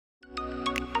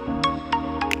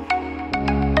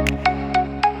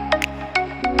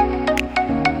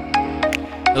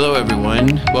Hello,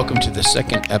 everyone. Welcome to the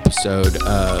second episode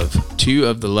of Two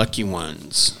of the Lucky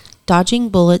Ones. Dodging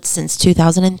bullets since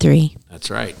 2003. That's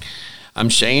right. I'm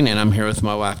Shane, and I'm here with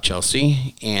my wife,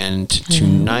 Chelsea. And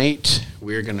tonight,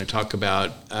 we're going to talk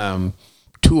about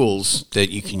tools that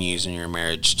you can use in your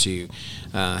marriage to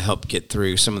help get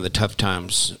through some of the tough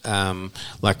times.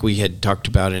 Like we had talked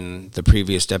about in the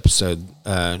previous episode,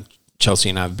 Chelsea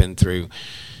and I have been through.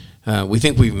 We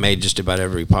think we've made just about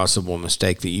every possible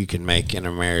mistake that you can make in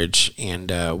a marriage,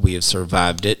 and we have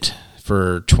survived it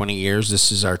for 20 years.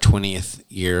 This is our 20th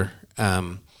year.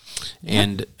 20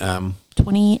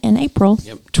 in April.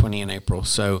 Yep, 20 in April.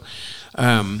 So,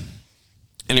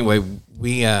 anyway,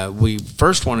 we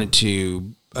first wanted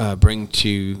to bring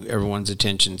to everyone's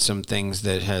attention some things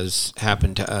that has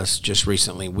happened to us just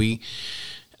recently. We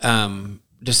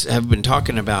just have been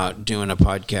talking about doing a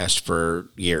podcast for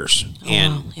years,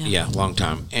 long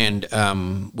time.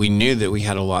 And we knew that we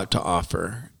had a lot to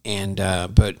offer, and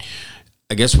but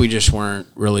I guess we just weren't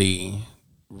really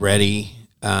ready.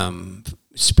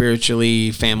 Spiritually,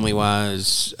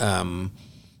 family-wise, a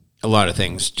lot of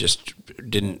things just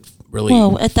didn't really.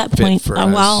 Well, at that point, for a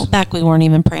while back, we weren't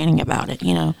even praying about it,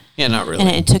 you know. Yeah, not really.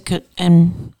 And it took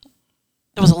and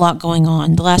there was a lot going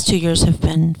on. The last 2 years have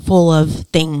been full of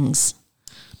things.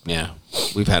 Yeah,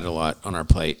 we've had a lot on our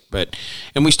plate,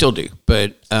 and we still do.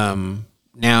 But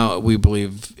now we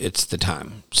believe it's the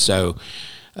time. So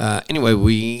anyway,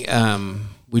 we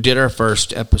did our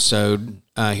first episode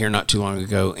here not too long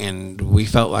ago, and we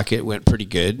felt like it went pretty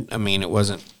good. I mean, it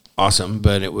wasn't awesome,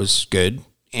 but it was good.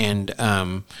 And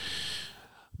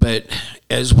but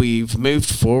as we've moved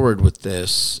forward with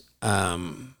this,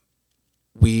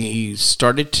 we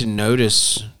started to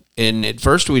notice. And at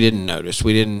first we didn't notice.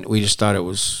 We just thought it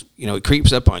was, it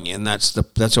creeps up on you, and that's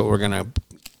what we're going to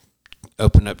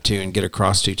open up to and get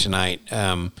across to tonight.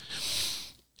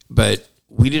 But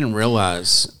we didn't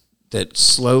realize that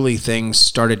slowly things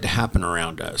started to happen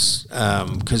around us.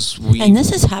 And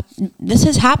this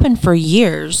has happened for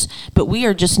years, but we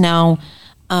are just now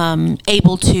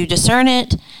able to discern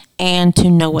it and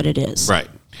to know what it is. Right.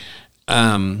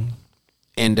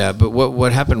 But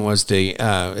what happened was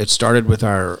it started with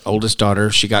our oldest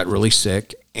daughter. She got really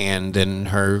sick, and then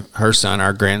her son,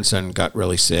 our grandson, got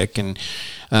really sick, and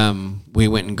we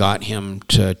went and got him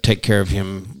to take care of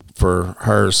him for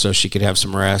her so she could have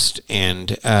some rest.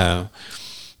 And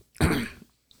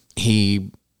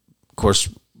he, of course,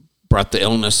 brought the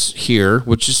illness here,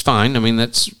 which is fine. I mean,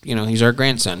 that's he's our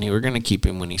grandson. We're going to keep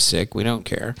him when he's sick. We don't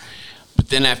care. But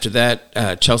then after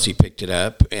that, Chelsea picked it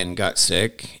up and got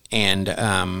sick, and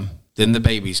then the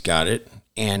babies got it,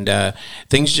 and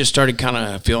things just started kind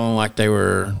of feeling like they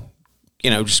were,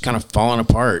 just kind of falling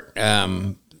apart.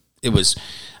 It was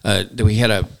we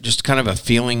had just kind of a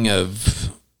feeling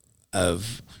of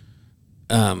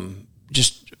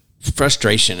just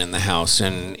frustration in the house,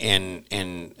 and it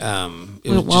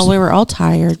was we were all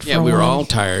tired. Yeah, we were all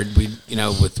tired. We,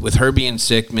 with her being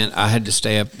sick meant I had to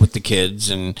stay up with the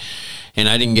kids, and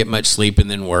I didn't get much sleep,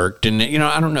 and then worked, and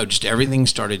I don't know, just everything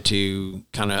started to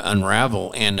kind of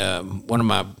unravel. And one of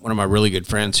my really good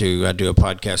friends who I do a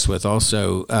podcast with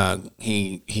also,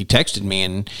 he texted me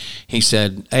and he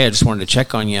said, "Hey, I just wanted to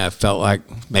check on you. I felt like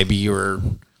maybe you were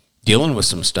dealing with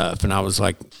some stuff," and I was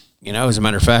like, as a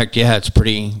matter of fact, yeah, it's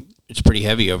pretty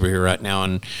heavy over here right now.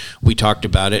 And we talked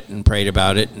about it and prayed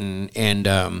about it. And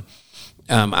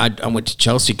I went to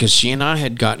Chelsea because she and I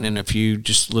had gotten in a few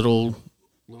just little,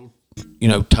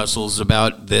 tussles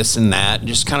about this and that,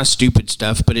 just kind of stupid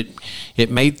stuff. But it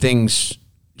made things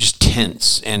just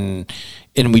tense. And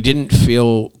we didn't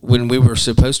feel, when we were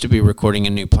supposed to be recording a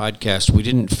new podcast, we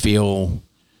didn't feel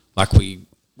like we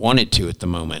wanted to at the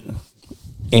moment.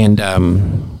 And,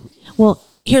 well,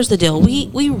 here's the deal.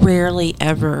 We rarely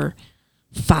ever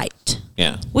fight.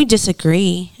 Yeah. We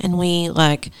disagree, and we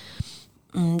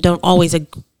don't always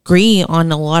agree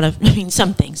on a lot of,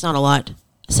 some things, not a lot,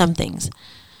 some things.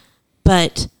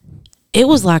 But it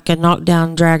was like a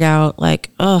knockdown, drag out,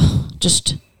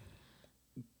 just.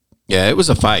 Yeah, it was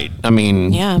a fight.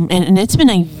 Yeah, and it's been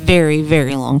a very,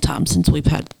 very long time since we've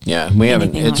had. Yeah, we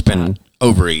haven't. It's been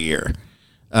over a year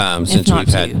since we've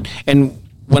had. And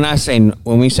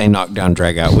when we say knock down,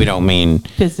 drag out, we don't mean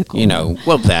physical,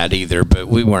 that either, but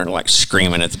we weren't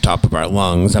screaming at the top of our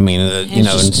lungs.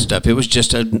 And stuff. It was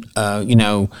just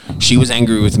she was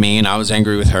angry with me and I was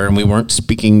angry with her, and we weren't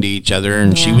speaking to each other,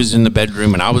 and she was in the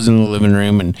bedroom and I was in the living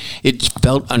room, and it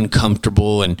felt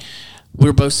uncomfortable. And we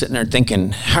were both sitting there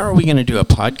thinking, how are we going to do a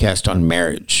podcast on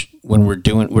marriage when we're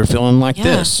feeling like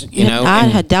this? I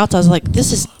had doubts. I was like,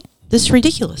 this is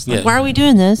ridiculous. Why are we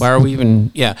doing this? Why are we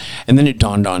even? Yeah. And then it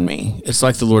dawned on me. It's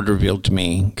like the Lord revealed to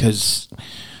me, because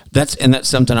that's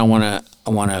something I want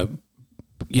to,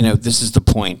 this is the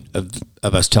point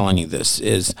of us telling you this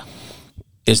is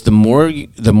the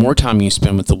more time you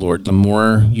spend with the Lord, the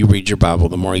more you read your Bible,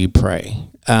 the more you pray.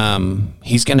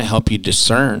 He's going to help you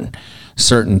discern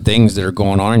certain things that are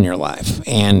going on in your life.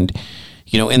 And,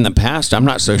 in the past, I'm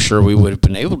not so sure we would have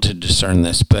been able to discern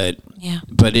this, but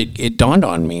it dawned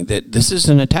on me that this is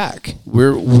an attack.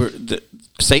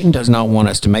 Satan does not want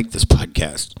us to make this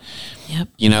podcast. Yep.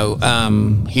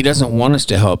 He doesn't want us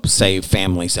to help save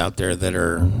families out there that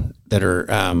are,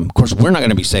 of course, we're not going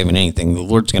to be saving anything. The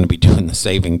Lord's going to be doing the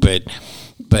saving, but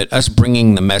us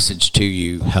bringing the message to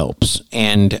you helps.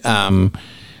 But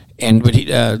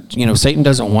Satan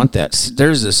doesn't want that.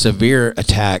 There's a severe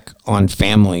attack on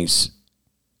families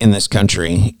in this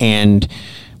country and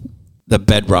the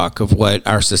bedrock of what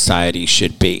our society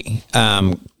should be.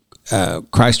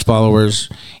 Christ followers,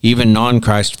 even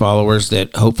non-Christ followers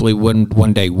that hopefully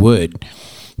one day would.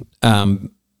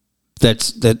 The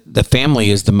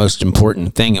family is the most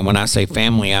important thing. And when I say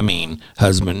family, I mean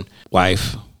husband,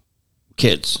 wife,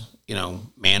 kids,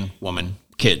 man, woman,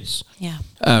 kids. Yeah.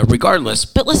 Regardless.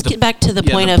 But let's get back to the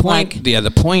point of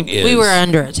the point is we were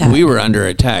under attack. We were under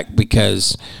attack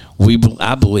because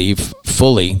I believe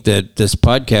fully that this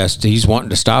podcast, he's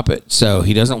wanting to stop it. So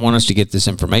he doesn't want us to get this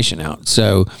information out.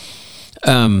 So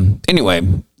anyway,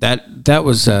 that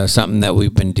was something that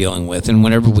we've been dealing with. And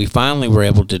whenever we finally were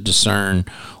able to discern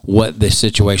what the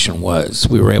situation was,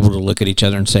 we were able to look at each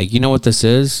other and say, you know what this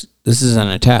is? This is an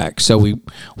attack. So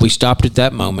we stopped at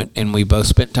that moment and we both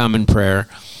spent time in prayer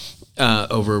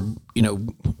over,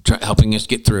 helping us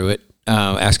get through it,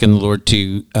 asking the Lord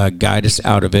to guide us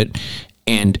out of it.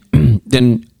 And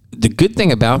then the good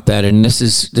thing about that, and this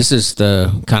is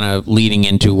the kind of leading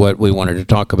into what we wanted to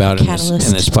talk about in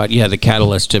this pod. Yeah, the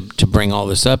catalyst to bring all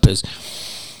this up is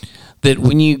that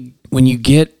when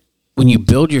you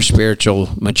build your spiritual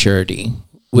maturity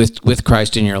with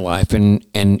Christ in your life and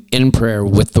in prayer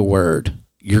with the Word,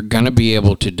 you're going to be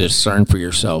able to discern for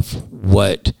yourself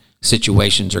what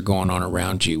situations are going on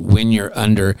around you when you're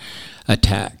under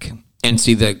attack. And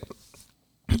see,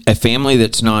 a family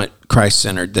that's not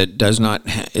Christ-centered, that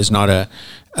is not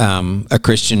a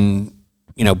Christian,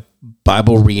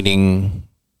 Bible reading,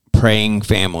 praying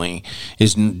family,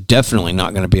 is definitely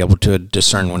not going to be able to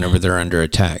discern whenever they're under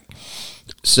attack.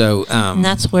 So, and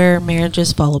that's where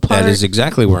marriages fall apart. That is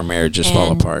exactly where marriages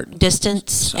fall apart.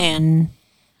 Distance and,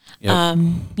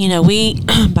 we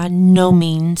by no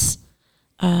means,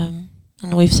 and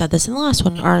we've said this in the last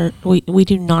one, we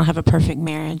do not have a perfect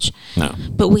marriage. No.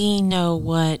 But we know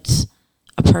what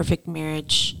a perfect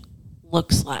marriage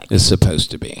looks like. It's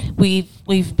supposed to be.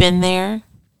 We've been there,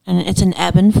 and it's an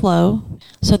ebb and flow.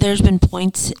 So there's been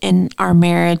points in our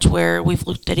marriage where we've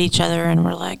looked at each other and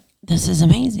we're like, this is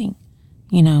amazing.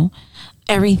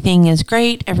 Everything is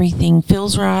great. Everything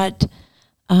feels right.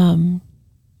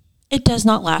 It does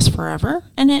not last forever,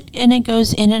 and it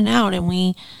goes in and out, and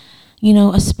we,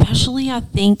 especially I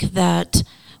think that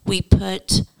we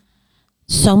put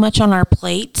so much on our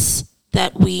plates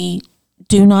that we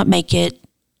do not make it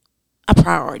a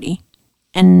priority.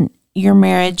 And your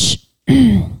marriage,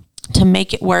 to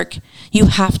make it work, you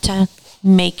have to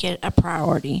make it a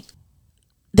priority.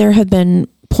 There have been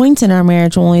points in our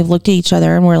marriage when we've looked at each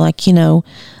other and we're like,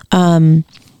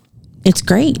 it's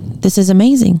great. This is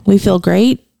amazing. We feel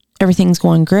great. Everything's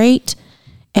going great.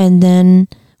 And then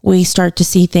we start to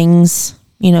see things,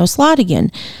 slide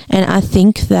again. And I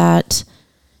think that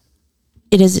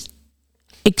it is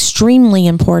extremely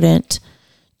important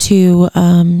to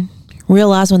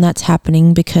realize when that's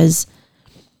happening, because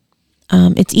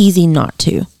it's easy not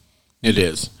to. It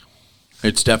is.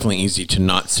 It's definitely easy to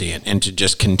not see it and to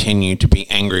just continue to be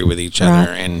angry with each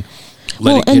other.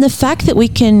 Right. And the fact that we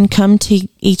can come to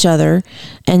each other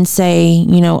and say,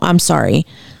 I'm sorry.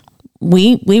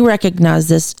 We recognize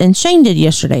this, and Shane did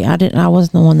yesterday. I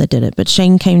wasn't the one that did it, but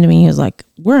Shane came to me. He was like,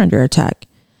 we're under attack.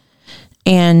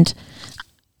 And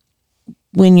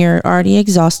when you're already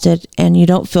exhausted and you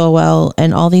don't feel well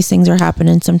and all these things are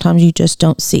happening, sometimes you just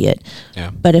don't see it. Yeah.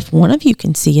 But if one of you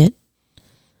can see it,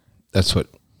 that's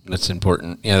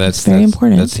important. Yeah, that's very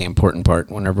important. That's the important part.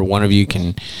 Whenever one of you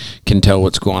can tell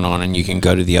what's going on, and you can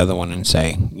go to the other one and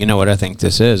say, you know what I think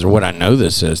this is, or what I know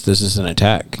this is an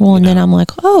attack. Well, and then I'm like,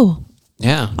 oh.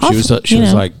 Yeah, she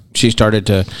was like, she started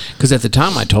to, because at the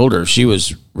time I told her, she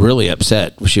was really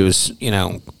upset. She was,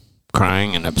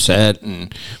 crying and upset,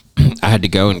 and I had to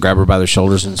go and grab her by the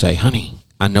shoulders and say, honey,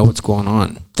 I know what's going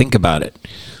on. Think about it.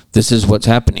 This is what's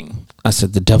happening. I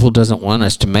said, the devil doesn't want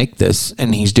us to make this,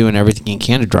 and he's doing everything he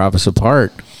can to drive us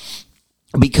apart.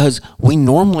 because we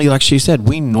normally, like she said,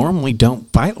 we normally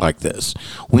don't fight like this.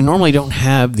 We normally don't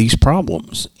have these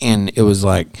problems. And it was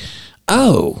like,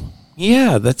 oh,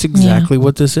 yeah, that's exactly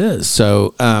what this is.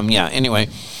 So, anyway.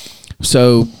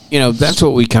 So, that's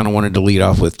what we kind of wanted to lead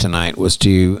off with tonight, was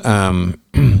to,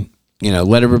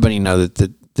 let everybody know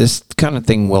that this kind of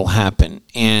thing will happen.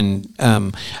 And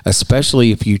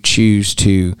especially if you choose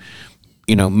to,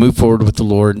 move forward with the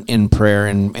Lord in prayer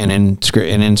and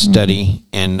in study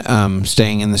and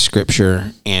staying in the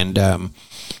Scripture and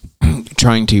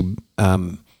trying to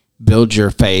build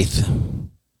your faith.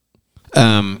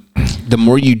 The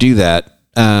more you do that,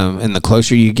 and the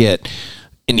closer you get,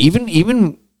 and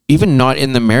even not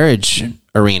in the marriage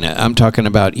arena, I'm talking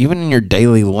about even in your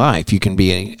daily life, you can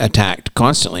be attacked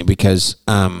constantly because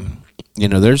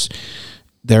there's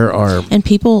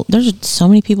so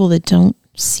many people that don't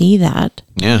see that.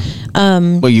 Yeah.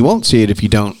 Well, you won't see it if you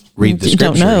don't read the Scripture.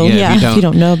 You don't know. If you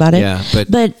don't know about it. Yeah.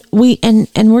 But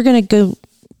we're gonna do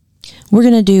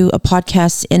a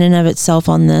podcast in and of itself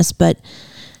on this, but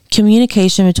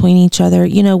communication between each other,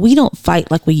 we don't fight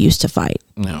like we used to fight.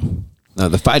 No,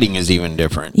 the fighting is even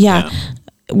different. Yeah.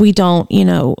 We don't,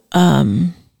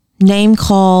 name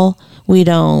call. We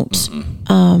don't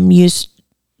use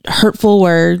hurtful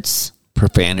words.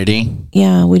 Profanity.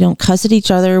 Yeah, we don't cuss at each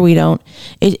other. We don't.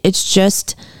 It's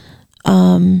just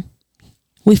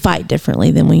we fight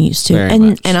differently than we used to,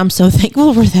 and I'm so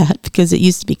thankful for that because it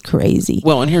used to be crazy.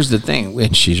 Well, and here's the thing,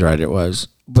 and she's right, it was,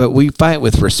 but we fight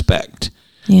with respect.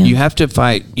 Yeah. You have to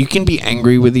fight. You can be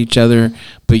angry with each other,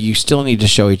 but you still need to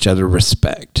show each other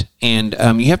respect. And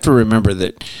you have to remember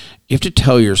that you have to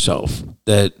tell yourself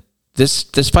that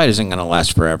this fight isn't going to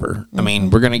last forever. I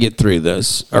mean, we're going to get through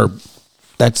this, or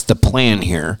that's the plan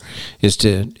here, is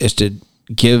to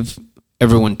give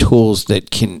everyone tools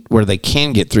where they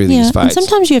can get through these fights. And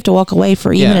sometimes you have to walk away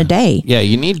for even a day. Yeah,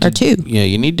 you need to, or two. Yeah,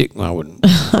 you need to. Well, I wouldn't.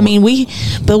 I mean, we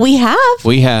have.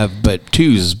 We have, but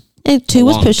two's. Two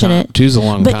was pushing time. it. Two's a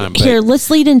long time. But here, let's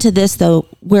lead into this, though,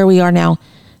 where we are now.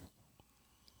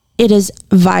 It is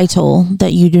vital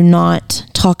that you do not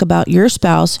talk about your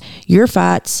spouse, your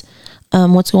fights,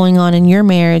 what's going on in your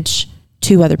marriage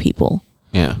to other people.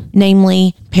 Yeah.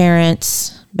 Namely,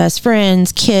 parents, best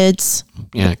friends, kids.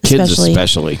 Yeah, kids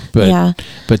especially.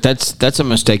 But that's a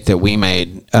mistake that we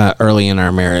made early in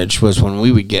our marriage, was when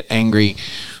we would get angry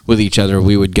with each other,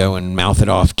 we would go and mouth it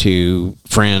off to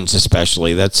friends,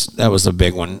 especially. That was a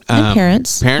big one. And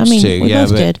parents. Too. We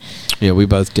both did. Yeah, we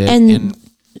both did. And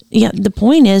the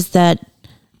point is that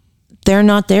they're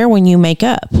not there when you make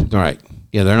up. Right.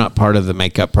 Yeah, they're not part of the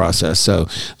makeup process. So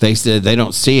they said they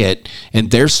don't see it, and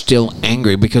they're still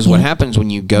angry because what happens when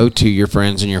you go to your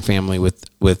friends and your family with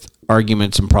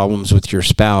arguments and problems with your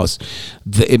spouse,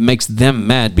 it makes them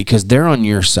mad because they're on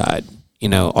your side.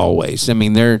 Always. I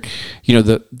mean, they're,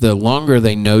 the longer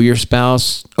they know your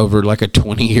spouse over like a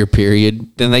 20-year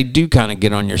period, then they do kind of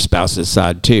get on your spouse's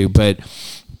side too. But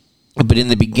in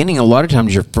the beginning, a lot of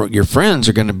times your friends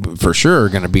are going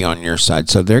to be on your side.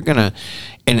 So they're going to,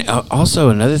 and also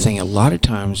another thing, a lot of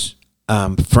times,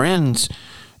 friends,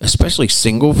 especially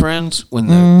single friends, when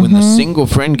the single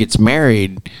friend gets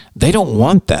married, they don't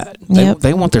want that.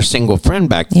 They want their single friend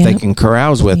back that they can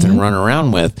carouse with and run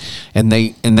around with,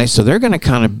 and so they're going to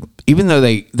kind of, even though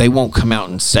they won't come out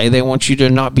and say they want you to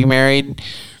not be married,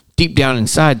 deep down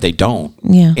inside they don't.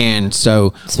 Yeah. And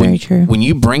so very true. When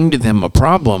you bring to them a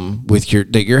problem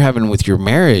that you're having with your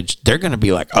marriage, they're going to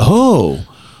be like, oh,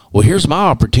 well, here's my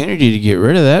opportunity to get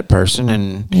rid of that person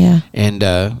and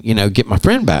get my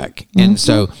friend back. And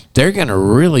so they're going to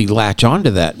really latch onto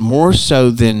that more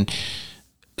so than,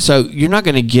 so you're not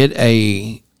going to get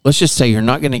let's just say you're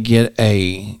not going to get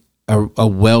a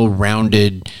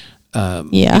well-rounded,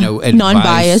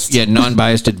 advice,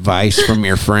 non-biased advice from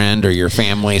your friend or your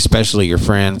family, especially your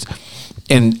friends.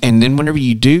 And then whenever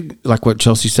you do, like what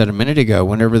Chelsea said a minute ago,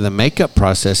 whenever the makeup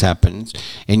process happens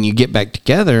and you get back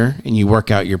together and you work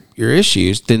out your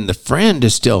issues, then the friend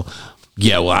is still,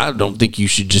 I don't think you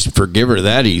should just forgive her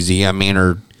that easy. I mean,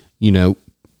 or,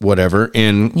 whatever.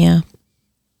 And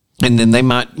then they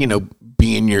might,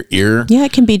 be in your ear. Yeah,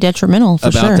 it can be detrimental for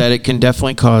about that. It can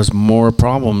definitely cause more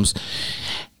problems.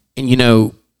 And, I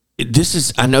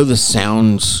know this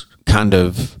sounds kind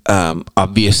of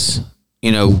obvious.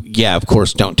 Of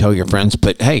course, don't tell your friends,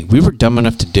 but hey, we were dumb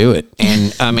enough to do it.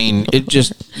 And I mean, it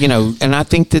just, and I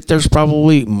think that there's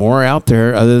probably more out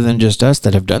there other than just us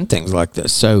that have done things like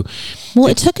this. So,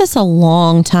 it took us a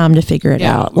long time to figure it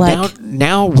out. Like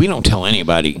now we don't tell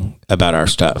anybody about our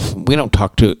stuff. We don't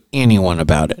talk to anyone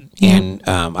about it. Yeah. And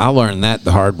I learned that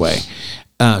the hard way.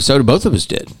 So both of us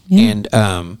did.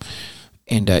 Yeah.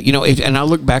 and I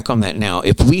look back on that now,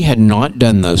 if we had not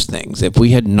done those things, if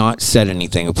we had not said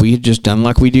anything, if we had just done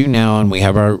like we do now, and we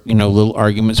have our, little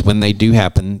arguments when they do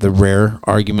happen, the rare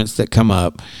arguments that come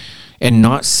up, and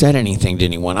not said anything to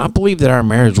anyone, I believe that our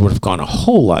marriage would have gone a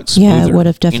whole lot smoother. Yeah, it would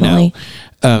have definitely.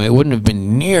 It wouldn't have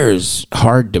been near as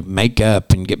hard to make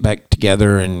up and get back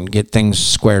together and get things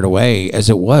squared away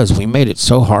as it was. We made it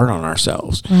so hard on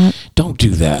ourselves. Right. Don't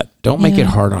do that. Don't make it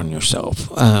hard on yourself.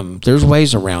 There's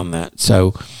ways around that.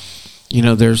 So,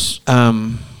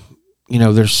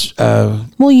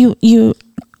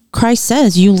 Christ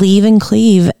says you leave and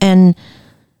cleave, and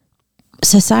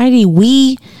society,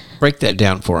 we break that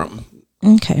down for them.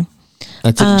 Okay.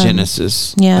 That's in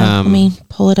Genesis. Yeah. Let me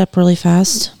pull it up really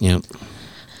fast. Yeah.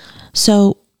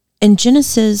 So in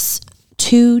Genesis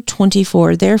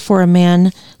 2:24, therefore a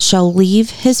man shall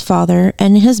leave his father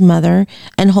and his mother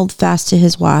and hold fast to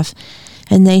his wife,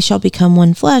 and they shall become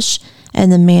one flesh. And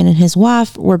the man and his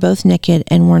wife were both naked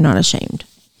and were not ashamed.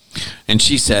 And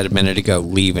she said a minute ago,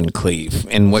 leave and cleave.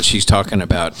 And what she's talking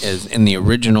about is in the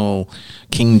original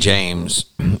King James,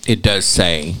 it does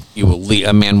say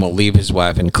a man will leave his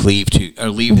wife and cleave to, or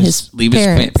leave his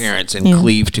parents and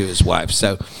cleave to his wife.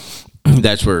 So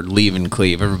that's where leave and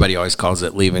cleave. Everybody always calls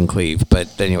it leave and cleave,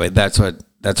 but anyway, that's what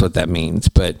that means.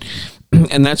 But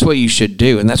and that's what you should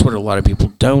do, and that's what a lot of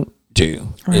people don't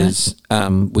do. Right. Is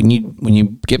when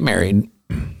you get married,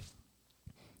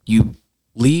 you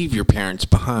leave your parents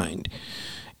behind.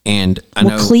 And I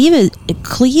know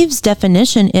cleave's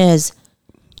definition is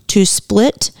to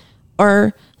split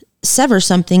or sever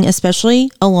something,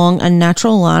 especially along a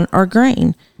natural line or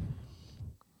grain.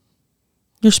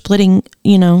 You're splitting,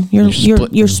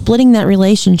 you're splitting that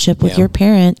relationship with your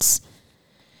parents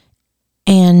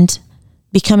and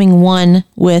becoming one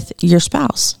with your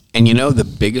spouse. And the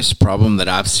biggest problem that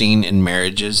I've seen in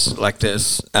marriages like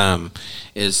this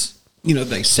is,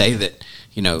 they say that,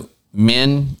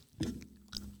 men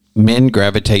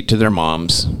gravitate to their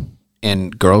moms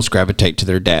and girls gravitate to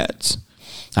their dads.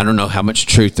 I don't know how much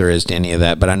truth there is to any of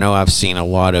that, but I know I've seen a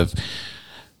lot of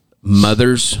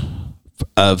mothers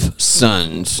of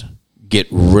sons get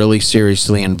really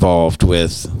seriously involved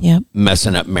with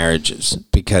messing up marriages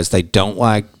because they don't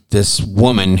like this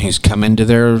woman who's come into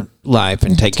their life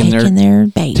and taking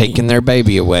their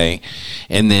baby away,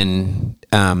 and then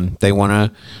they want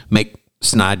to make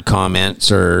snide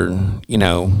comments or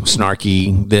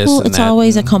snarky this. Well, and it's that.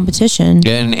 Always a competition,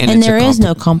 and there is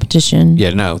no competition.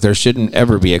 Yeah, no, there shouldn't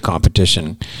ever be a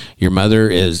competition. Your mother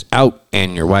is out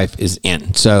and your wife is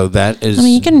in, so that is.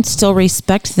 You can still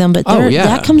respect them, but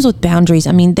that comes with boundaries.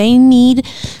 They need.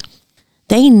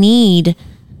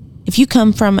 If you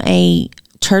come from a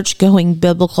church-going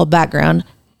biblical background,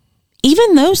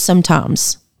 even those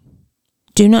sometimes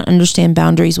do not understand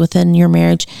boundaries within your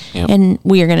marriage. Yep. And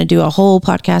we are going to do a whole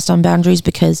podcast on boundaries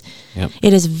because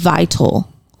it is vital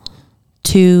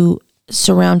to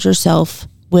surround yourself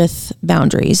with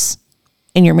boundaries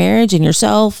in your marriage, in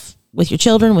yourself, with your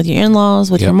children, with your in-laws,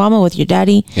 with your mama, with your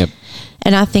daddy. Yep.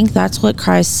 And I think that's what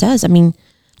Christ says.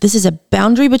 This is a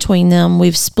boundary between them.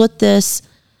 We've split this.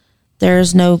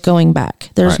 There's no going back.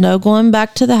 There's no going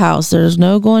back to the house. There's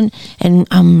no going. And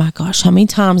oh my gosh, how many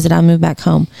times did I move back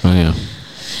home? Oh yeah.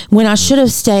 When I should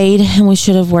have stayed and we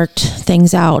should have worked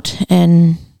things out.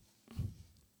 And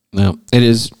no, it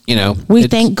is, we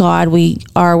thank God we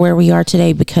are where we are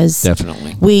today because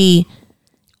definitely we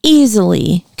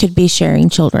easily could be sharing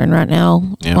children right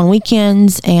now on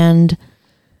weekends and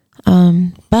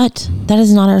but that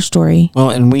is not our story. Well,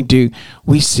 and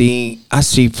I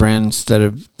see friends that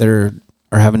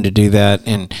are having to do that,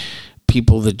 and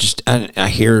people that just, I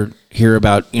hear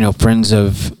about, friends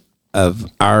of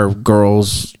our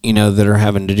girls, that are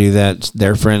having to do that.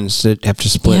 Their friends that have to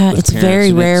split. Yeah, it's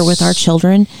very rare with our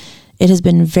children. It has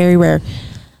been very rare.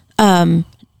 Shane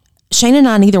and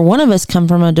I, neither one of us come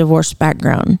from a divorced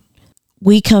background.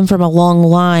 We come from a long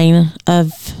line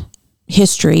of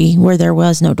history where there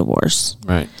was no divorce.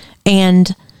 Right.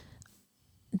 And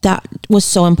that was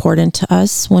so important to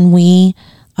us when we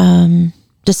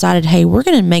decided, hey, we're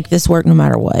going to make this work no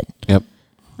matter what. Yep.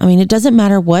 It doesn't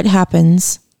matter what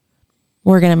happens.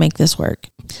 We're going to make this work.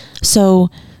 So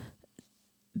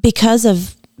because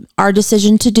of our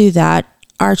decision to do that,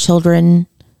 our children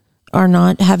are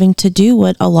not having to do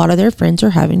what a lot of their friends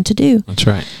are having to do. That's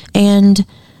right. And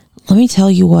let me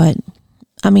tell you what,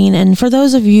 and for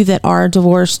those of you that are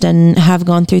divorced and have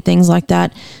gone through things like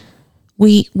that,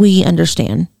 we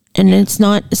understand. And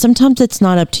sometimes it's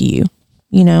not up to you,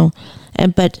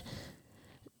 but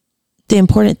the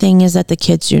important thing is that the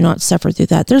kids do not suffer through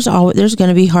that. There's going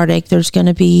to be heartache. There's going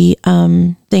to be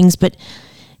things, but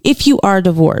if you are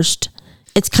divorced,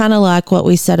 it's kind of like what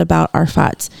we said about our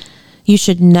fights. You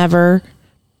should never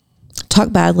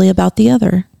talk badly about the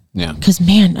other. Yeah. Because,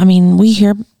 man, I mean, we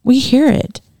hear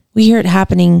it. We hear it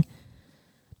happening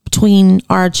between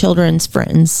our children's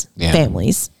friends,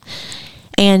 families.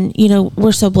 And, you know,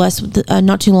 we're so blessed. With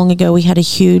not too long ago, we had a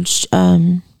huge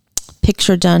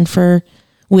picture done for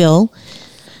Will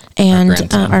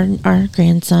and our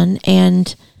grandson.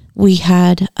 And we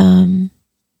had, on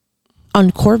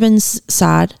Corbin's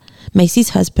side, Macy's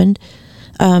husband,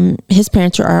 his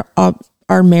parents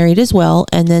are married as well.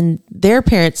 And then their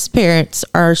parents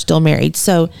are still married.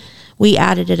 So we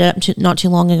added it up not too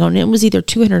long ago. And it was either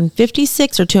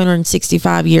 256 or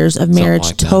 265 years of marriage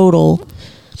like total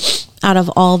out of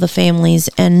all the families.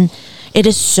 And it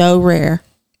is so rare.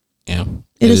 Yeah.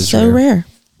 It is so rare.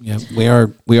 Yeah,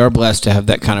 we are blessed to have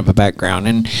that kind of a background,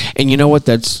 and you know what?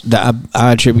 I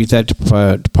attribute that to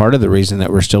part of the reason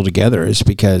that we're still together is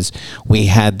because we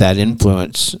had that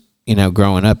influence, you know,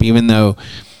 growing up. Even though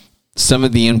some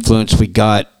of the influence we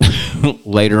got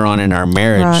later on in our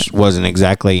marriage wasn't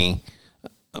exactly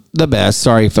the best.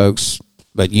 Sorry, folks,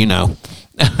 but you know,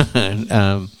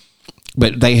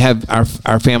 but they have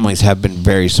our families have been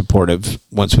very supportive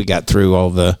once we got through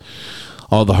all the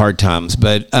hard times,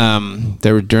 but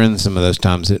there were during some of those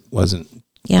times it wasn't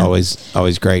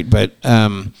always great. But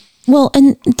well,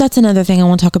 and that's another thing I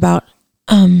want to talk about.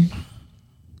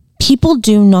 People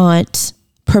do not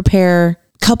prepare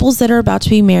couples that are about to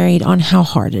be married on how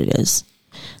hard it is.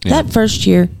 Yeah. That first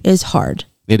year is hard.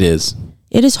 It is.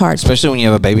 It is hard. Especially when you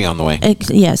have a baby on the way.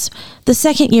 Yes. The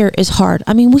second year is hard.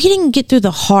 I mean, we didn't get through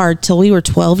the hard till we were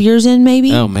 12 years in,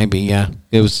 maybe. Oh, maybe, yeah.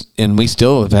 It was, and we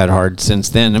still have had hard since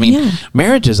then. I mean,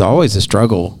 marriage is always a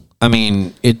struggle. I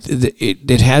mean,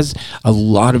 it has a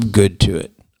lot of good to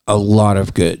it. A lot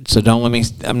of good. So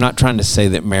I'm not trying to say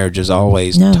that marriage is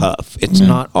always tough. It's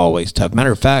not always tough.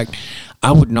 Matter of fact,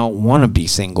 I would not want to be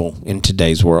single in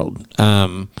today's world.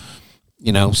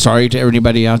 You know, sorry to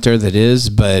everybody out there that is,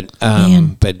 but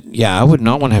yeah, I would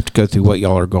not want to have to go through what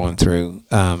y'all are going through,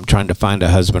 trying to find a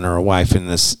husband or a wife in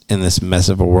this mess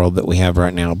of a world that we have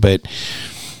right now. But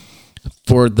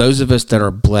for those of us that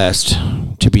are blessed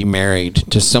to be married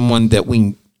to someone that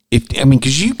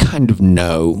because you kind of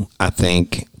know, I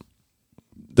think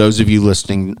those of you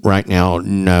listening right now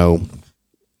know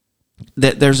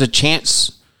that there's a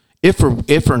chance, if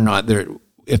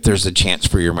there's a chance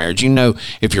for your marriage. You know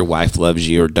if your wife loves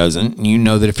you or doesn't. You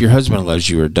know that if your husband loves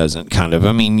you or doesn't, kind of.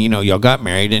 I mean, you know, y'all got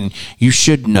married and you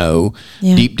should know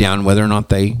deep down whether or not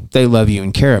they love you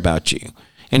and care about you.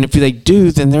 And if they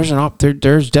do, then there's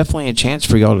definitely a chance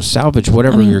for y'all to salvage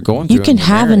whatever you're going through. You can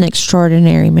have an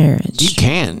extraordinary marriage. You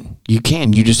can.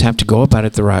 You just have to go about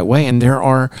it the right way. And there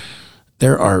are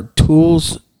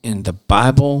tools in the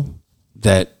Bible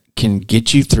that can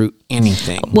get you through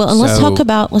anything. Well, and let's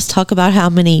talk about how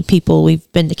many people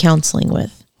we've been to counseling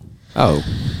with. Oh,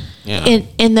 yeah.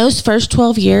 In those first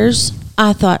 12 years,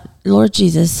 I thought, Lord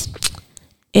Jesus,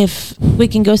 if we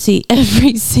can go see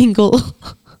every single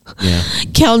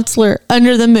counselor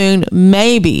under the moon,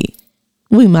 maybe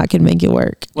we might can make it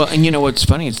work. Well, and you know what's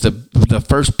funny? It's the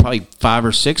first probably 5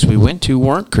 or 6 we went to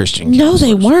weren't Christian counselors. No,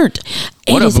 they weren't.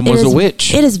 One of them was a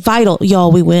witch. It is vital,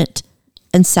 y'all. We went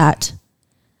and sat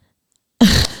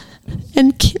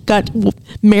and got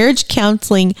marriage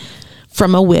counseling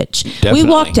from a witch. Definitely. We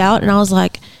walked out and I was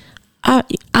like, I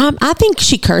think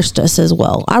she cursed us as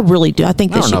well. I really do. I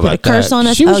think that she put a curse on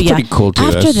us. She was pretty cool to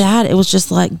us. After that, it was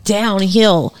just like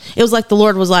downhill. It was like the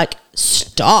Lord was like,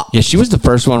 stop. Yeah, she was the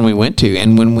first one we went to.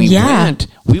 And when we went,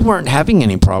 we weren't having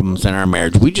any problems in our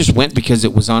marriage. We just went because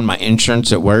it was on my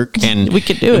insurance at work. And we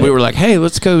could do it. We were like, hey,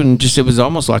 let's go. And it was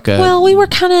almost like well, we were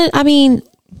kind of,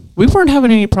 we weren't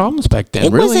having any problems back then.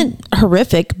 It wasn't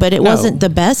horrific, but it wasn't the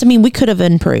best. I mean, we could have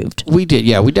improved. We did.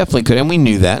 Yeah, we definitely could. And we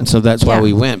knew that. And so that's why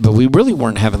we went. But we really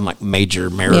weren't having like major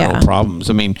marital problems.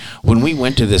 I mean, when we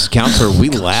went to this counselor, we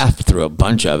laughed through a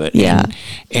bunch of it. Yeah.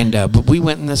 But we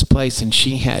went in this place and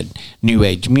she had New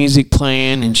Age music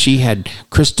playing and she had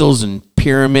crystals and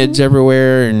pyramids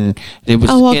everywhere. And it was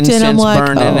incense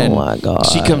burning. Oh my God.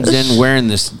 She comes in wearing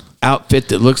this outfit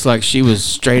that looks like she was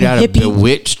straight out of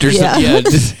Bewitched or something.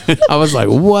 Yeah, I was like,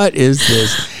 what is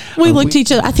this? We looked at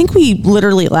each other. I think we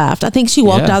literally laughed. I think she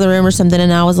walked out of the room or something,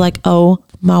 and I was like, oh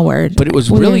my word. But it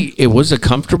was it was a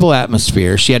comfortable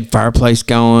atmosphere. She had fireplace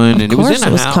going, and it was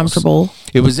in a house. Comfortable.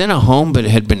 It was in a home, but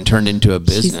it had been turned into a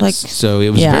business. So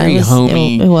it was very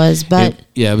homey. It was, but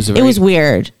it was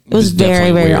weird. It was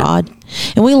very, very odd.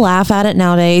 And we laugh at it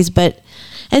nowadays, and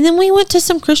then we went to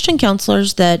some Christian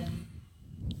counselors that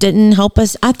didn't help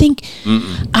us. I think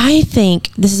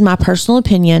this is my personal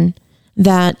opinion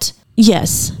that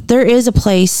yes, there is a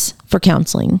place for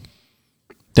counseling.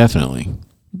 Definitely.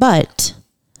 But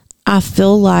I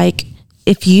feel like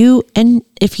if you and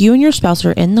your spouse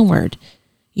are in the Word,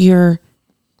 you're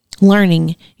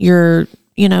learning, you're,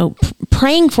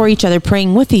 praying for each other,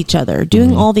 praying with each other,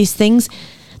 doing all these things,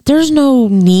 there's no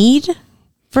need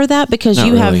for that because Not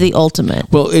you really. have the ultimate.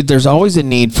 Well, there's always a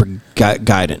need for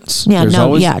guidance. Yeah,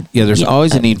 there's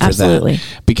always a need for absolutely.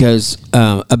 that. Because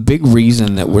a big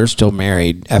reason that we're still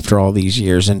married after all these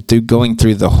years and through going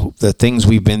through the things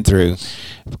we've been through,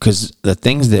 because the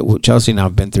things that Chelsea and I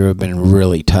have been through have been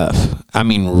really tough. I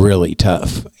mean, really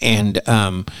tough. And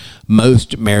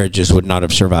most marriages would not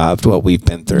have survived what we've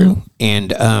been through.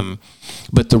 And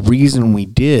but the reason we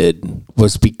did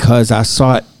was because I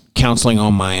sought counseling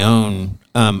on my own.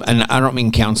 And I don't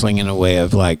mean counseling in a way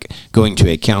of like going to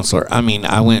a counselor. I mean,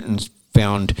 I went and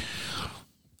found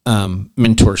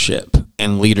mentorship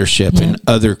and leadership in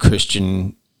other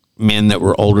Christian men that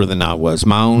were older than I was.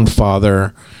 My own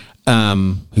father,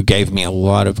 who gave me a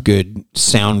lot of good,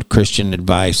 sound Christian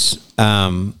advice,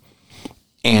 and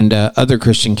other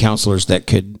Christian counselors that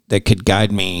could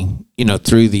guide me,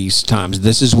 through these times.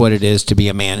 This is what it is to be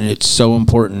a man, and it's so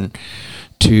important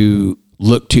to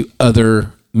look to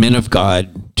other men of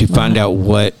God to find out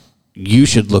what you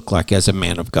should look like as a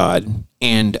man of God.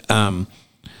 And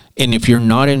if you're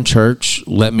not in church,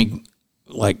 let me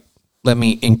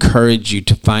encourage you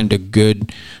to find a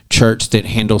good church that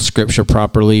handles scripture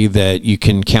properly, that you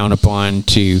can count upon,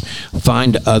 to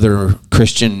find other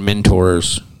Christian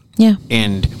mentors. Yeah.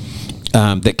 And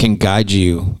that can guide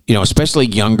you, especially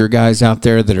younger guys out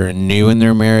there that are new in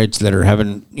their marriage, that are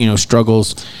having,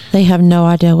 struggles. They have no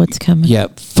idea what's coming. Yeah.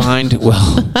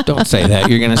 Don't say that.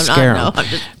 You're going to scare them. I'm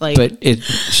just playing. But it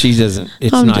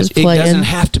playing. doesn't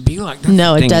have to be like that.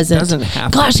 No, it doesn't. It doesn't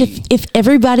have Gosh, to be. if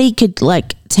everybody could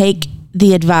take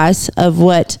the advice of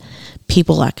what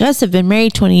people like us have been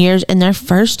married 20 years in their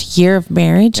first year of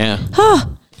marriage. Yeah.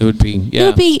 It would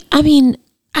be, I mean,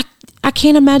 I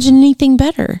can't imagine anything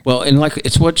better. Well, and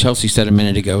it's what Chelsea said a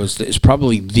minute ago, is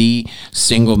probably the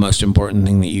single most important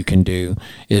thing that you can do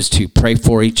is to pray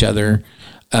for each other.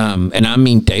 And I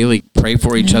mean daily, pray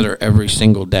for each other every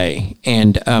single day,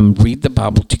 and read the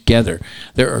Bible together.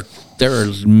 There are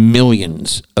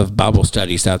millions of Bible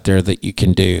studies out there that you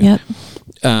can do. Yep.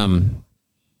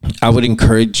 I would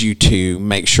encourage you to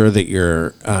make sure that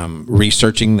you're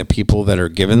researching the people that are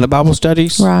giving the Bible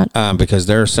studies, right? Because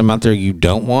there are some out there you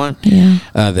don't want,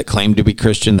 that claim to be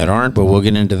Christian that aren't. But we'll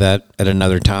get into that at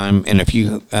another time. And if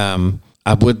you,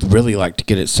 I would really like to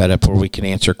get it set up where we can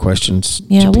answer questions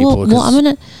to people.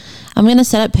 Well, I'm gonna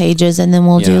set up pages, and then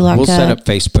we'll we'll set up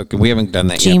Facebook, and we haven't done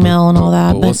that Gmail yet. Gmail and all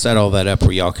that. But we'll set all that up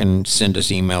where y'all can send us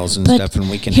emails and stuff, and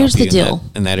we can here's help the you deal.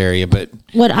 in that area. But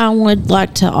what I would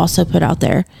like to also put out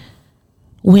there,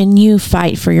 when you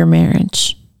fight for your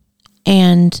marriage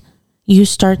and you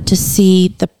start to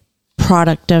see the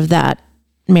product of that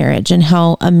marriage and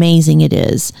how amazing it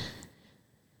is,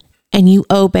 and you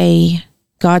obey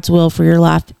God's will for your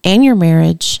life and your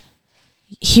marriage,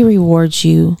 He rewards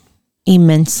you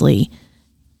immensely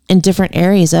in different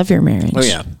areas of your marriage. Oh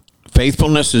yeah,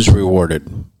 faithfulness is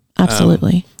rewarded.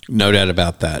 Absolutely. No doubt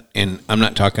about that. And I'm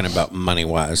not talking about money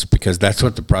wise, because that's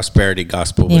what the prosperity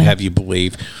gospel would have you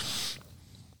believe.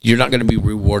 You're not going to be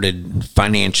rewarded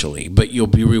financially, but you'll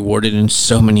be rewarded in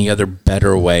so many other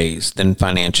better ways than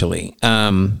financially.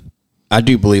 I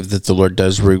do believe that the Lord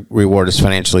does reward us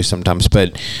financially sometimes,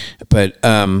 but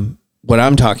what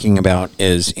I'm talking about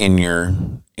is in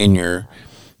your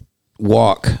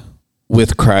walk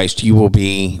with Christ, you will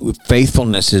be,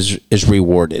 faithfulness is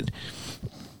rewarded,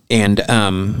 and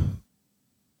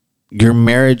your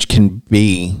marriage can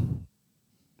be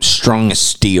strong as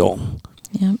steel.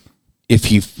 Yep.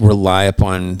 If you rely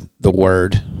upon the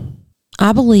word.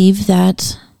 I believe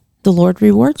that the Lord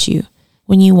rewards you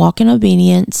when you walk in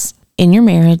obedience in your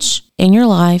marriage, in your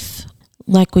life.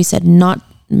 Like we said, not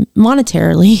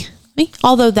monetarily,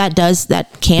 although that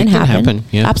can happen.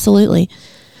 Yeah. Absolutely.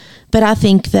 But I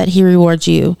think that He rewards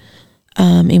you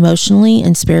emotionally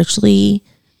and spiritually,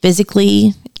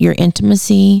 physically, your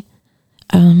intimacy.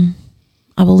 I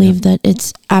believe that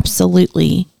it's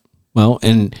absolutely. Well,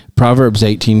 in Proverbs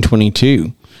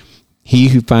 18:22, he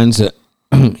who finds a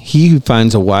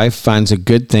wife finds a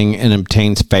good thing and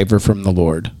obtains favor from the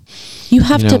Lord. You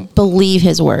have to believe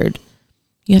His word.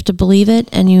 You have to believe it,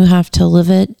 and you have to live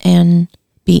it and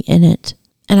be in it.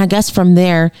 And I guess from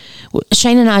there,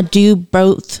 Shane and I do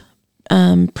both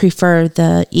prefer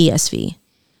the ESV.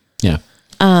 Yeah.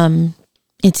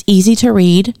 It's easy to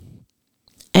read,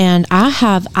 and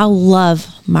I love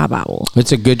my Bible.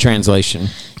 It's a good translation.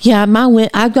 Yeah,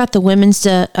 I've got the women's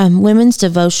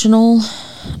devotional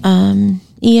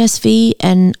ESV,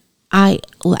 and I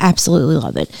absolutely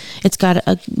love it. It's got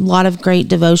a lot of great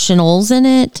devotionals in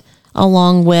it,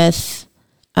 along with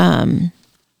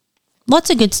lots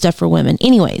of good stuff for women.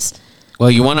 Anyways. Well,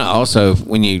 you want to also,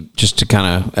 just to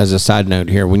kind of, as a side note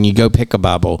here, when you go pick a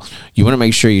Bible, you want to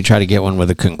make sure you try to get one with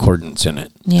a concordance in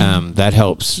it. Yeah. That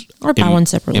helps. Or buy one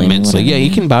separately. Immensely. Yeah, you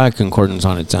can buy a concordance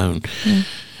on its own. Yeah.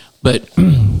 But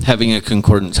having a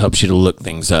concordance helps you to look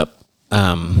things up.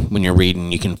 When you're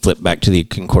reading, you can flip back to the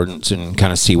concordance and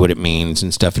kind of see what it means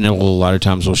and stuff. And a lot of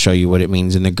times will show you what it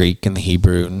means in the Greek and the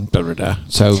Hebrew and blah, blah, blah.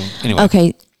 So, anyway.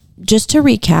 Okay, just to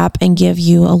recap and give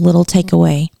you a little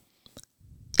takeaway,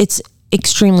 it's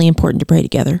extremely important to pray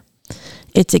together.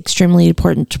 It's extremely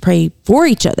important to pray for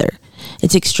each other.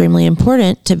 It's extremely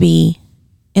important to be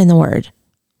in the Word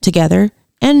together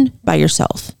and by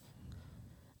yourself.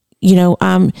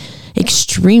 I'm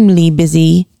extremely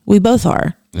busy. We both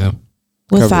are. Yeah.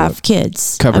 With 5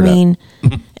 kids. And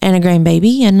a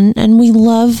grandbaby. And we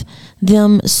love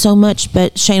them so much.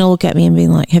 But Shane will look at me and be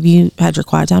like, have you had your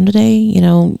quiet time today?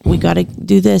 We got to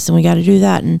do this and we got to do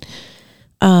that. And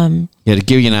to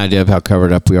give you an idea of how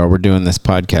covered up we are, we're doing this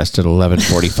podcast at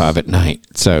 11:45 at night.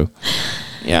 So,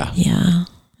 yeah. Yeah.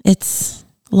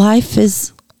 Life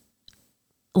is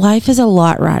a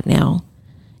lot right now.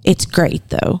 It's great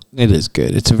though. It is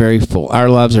good. It's our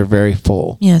lives are very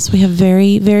full. Yes, we have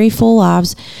very, very full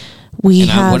lives.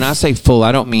 When I say full,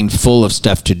 I don't mean full of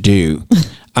stuff to do.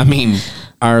 I mean,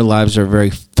 our lives are very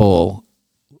full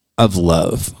of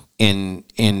love. And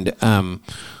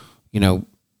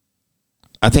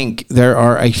I think there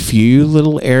are a few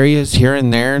little areas here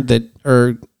and there that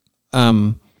are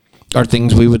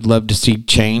things we would love to see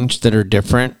change that are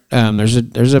different.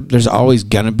 There's always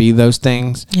gonna be those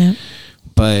things. Yeah.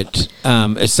 But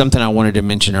it's something I wanted to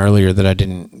mention earlier that I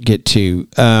didn't get to.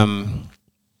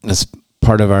 As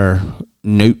part of our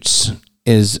notes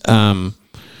is,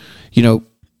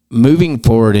 moving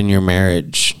forward in your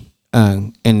marriage.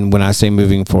 And when I say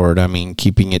moving forward, I mean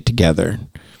keeping it together,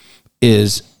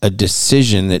 is a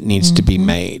decision that needs to be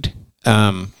made.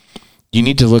 You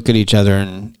need to look at each other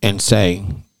and say,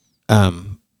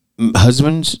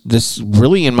 husbands, this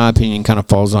really, in my opinion, kind of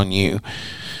falls on you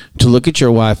to look at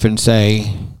your wife and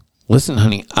say, listen,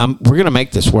 honey, we're going to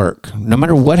make this work no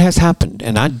matter what has happened.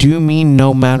 And I do mean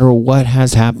no matter what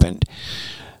has happened.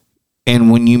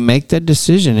 And when you make that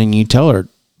decision and you tell her,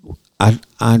 I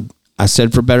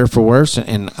said for better, for worse,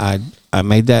 and I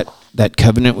made that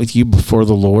covenant with you before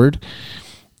the Lord,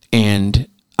 and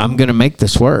I'm going to make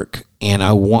this work, and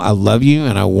I love you,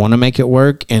 and I want to make it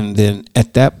work. And then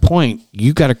at that point,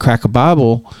 you got to crack a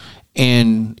Bible,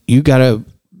 and you got to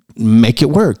make it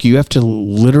work. You have to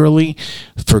literally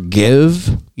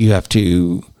forgive. You have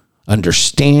to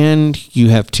understand. You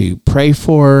have to pray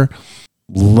for.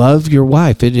 Love your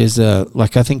wife. It is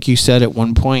like I think you said at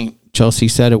one point, Chelsea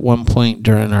said at one point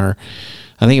during I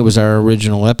think it was our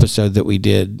original episode that we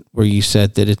did, where you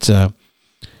said that it's a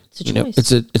choice.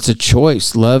 It's a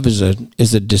choice. Love is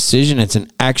a decision. It's an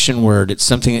action word. It's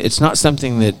something. It's not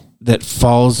something that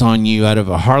falls on you out of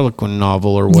a Harlequin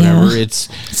novel or whatever. Yeah.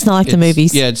 It's not like the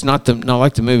movies. Yeah, it's not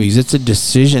like the movies. It's a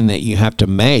decision that you have to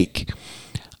make.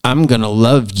 I'm going to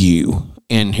love you,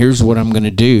 and here's what I'm going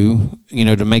to do,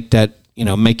 to make that,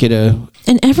 make it a...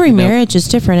 And every marriage is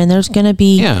different, and there's going to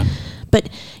be... Yeah. But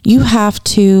you have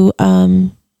to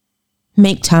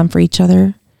make time for each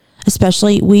other.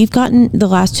 Especially, the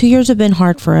last 2 years have been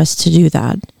hard for us to do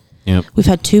that. Yep. We've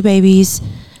had 2 babies.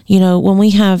 When we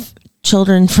have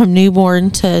children from newborn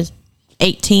to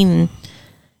 18,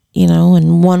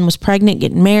 and one was pregnant,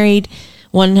 getting married,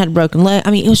 one had a broken leg.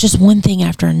 I mean, it was just one thing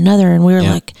after another, and we were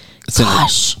like,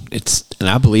 gosh. And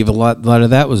I believe a lot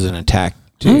of that was an attack.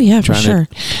 Oh, yeah, for sure.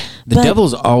 The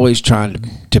devil's always trying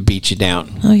to beat you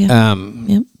down. Oh, yeah.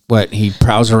 Yep. He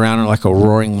prowls around like a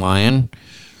roaring lion,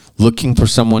 looking for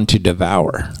someone to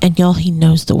devour. And y'all, he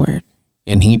knows the word.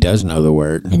 And he does know the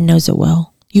word. And knows it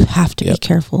well. You have to be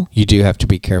careful. You do have to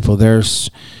be careful.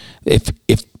 If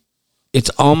it's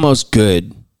almost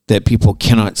good that people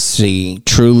cannot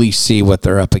truly see what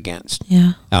they're up against.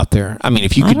 Yeah. Out there. I mean,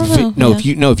 if you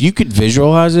could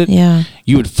visualize it,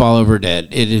 you would fall over dead.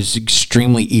 It is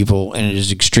extremely evil, and it is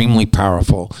extremely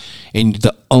powerful. And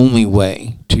the only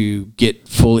way to get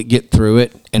through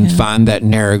it and find that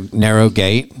narrow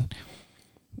gate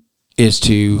is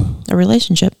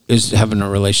having a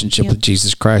relationship with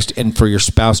Jesus Christ, and for your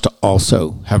spouse to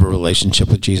also have a relationship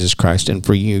with Jesus Christ, and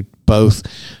for you both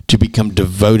to become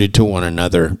devoted to one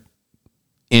another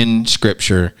in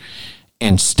Scripture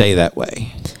and stay that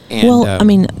way.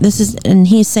 And,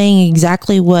 he's saying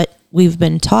exactly what we've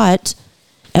been taught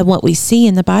and what we see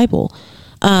in the Bible.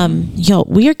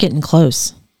 We are getting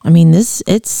close. I mean,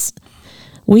 if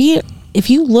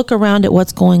you look around at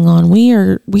what's going on, we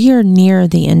are near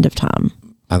the end of time.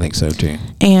 I think so too.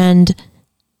 And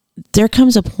there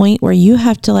comes a point where you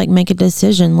have to like make a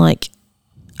decision. Like,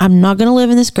 I'm not going to live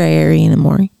in this gray area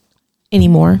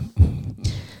anymore.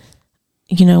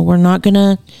 You know, we're not going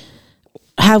to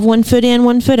have 1 foot in,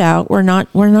 1 foot out. We're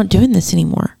not doing this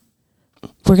anymore.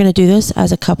 We're going to do this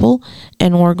as a couple,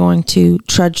 and we're going to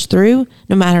trudge through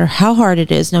no matter how hard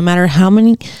it is, no matter how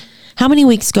many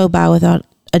weeks go by without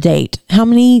a date, how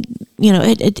many,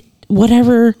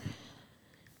 whatever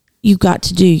you got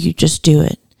to do, you just do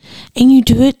it. And you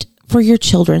do it for your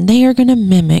children. They are going to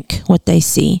mimic what they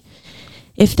see.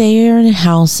 If they are in a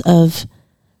house of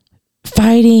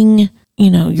fighting,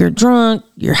 you're drunk,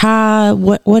 you're high,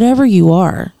 whatever you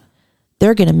are,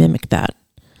 they're going to mimic that.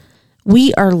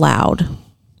 We are loud.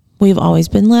 We've always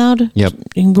been loud. Yep.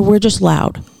 We're just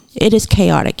loud. It is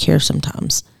chaotic here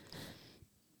sometimes.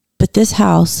 But this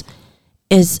house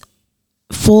is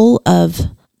full of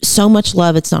so much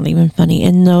love, it's not even funny.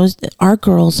 And our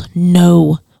girls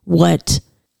know what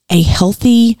a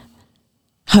healthy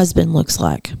husband looks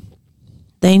like.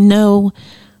 They know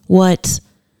what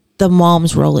the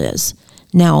mom's role is.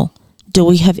 Now, do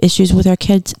we have issues with our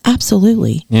kids?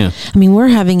 Absolutely. Yeah. I mean, we're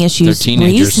having issues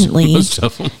recently. Most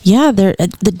of them. Yeah,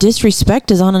 the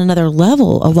disrespect is on another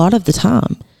level a lot of the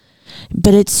time.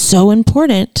 But it's so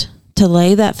important to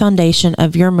lay that foundation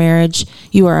of your marriage.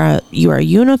 You are a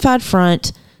unified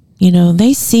front.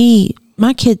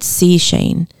 My kids see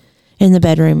Shane in the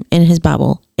bedroom, in his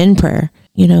Bible, in prayer.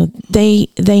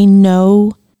 They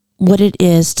know what it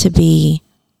is to be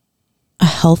a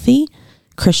healthy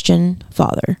Christian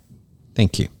father.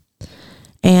 Thank you.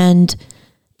 And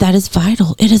that is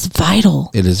vital. It is vital.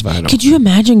 It is vital. Could you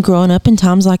imagine growing up in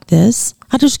times like this?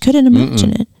 I just couldn't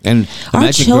imagine it. And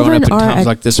imagine growing up in times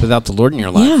like this without the Lord in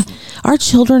your life. Yeah. Our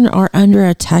children are under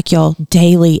attack, y'all,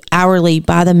 daily, hourly,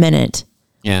 by the minute.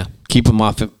 Yeah. Keep them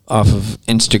off of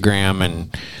Instagram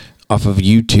and off of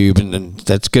YouTube, and then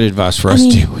that's good advice for us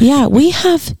too. Yeah, we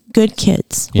have good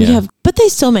kids. Yeah. But they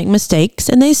still make mistakes,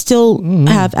 and they still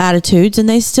have attitudes, and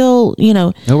they still,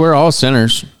 No, we're all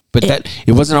sinners, but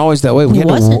it wasn't always that way. We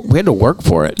had to work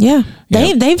for it. Yeah,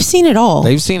 they've seen it all.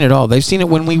 They've seen it all. They've seen it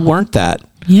when we weren't that.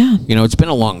 Yeah, it's been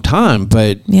a long time,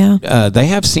 but they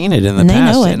have seen it in the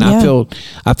past, know it, and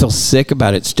I feel sick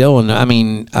about it still. And I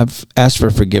mean, I've asked for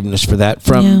forgiveness for that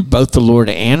from both the Lord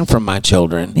and from my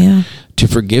children. Yeah. To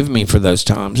forgive me for those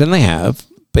times, and they have,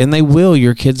 and they will.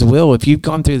 Your kids will. If you've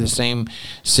gone through the same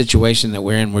situation that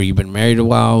we're in, where you've been married a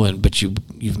while, but you've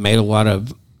had a lot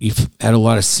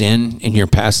of sin in your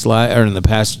past life, or in the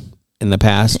past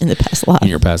life,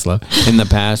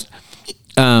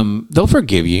 they'll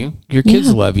forgive you. Your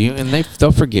kids love you, and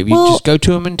they'll forgive you. Just go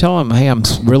to them and tell them, "Hey, I'm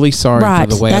really sorry for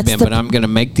the way I've been, but I'm going to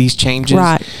make these changes,"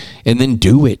 and then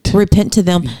do it. Repent to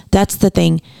them. That's the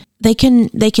thing. They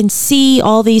can see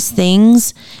all these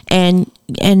things, and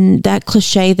that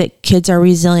cliche that kids are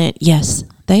resilient. Yes,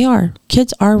 they are.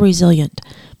 Kids are resilient.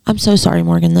 I'm so sorry,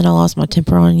 Morgan, that I lost my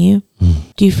temper on you.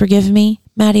 Do you forgive me?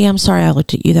 Maddie, I'm sorry I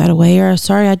looked at you that way, or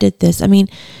sorry I did this. I mean,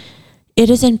 it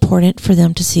is important for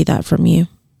them to see that from you.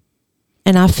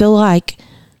 And I feel like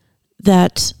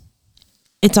that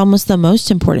it's almost the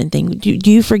most important thing. Do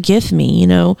you forgive me?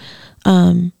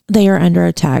 They are under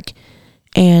attack.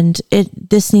 And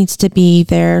this needs to be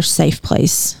their safe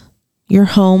place. Your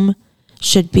home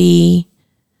should be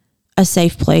a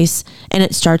safe place, and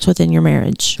it starts within your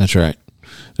marriage. That's right.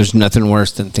 There's nothing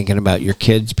worse than thinking about your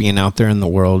kids being out there in the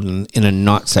world in a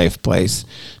not safe place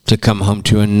to come home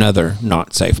to another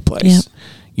not safe place. Yep.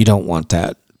 You don't want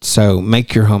that. So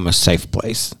make your home a safe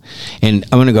place. And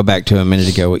I'm going to go back to a minute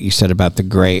ago what you said about the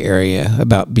gray area,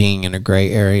 about being in a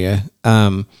gray area.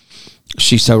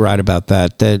 She's so right about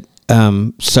that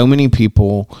so many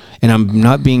people, and I'm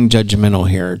not being judgmental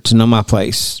here, to know my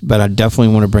place, but I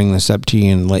definitely want to bring this up to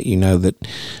you and let you know that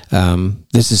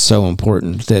this is so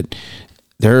important, that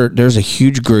there's a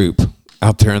huge group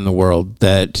out there in the world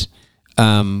that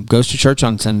goes to church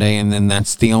on Sunday, and then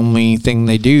that's the only thing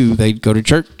they do. They go to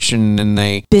church, and then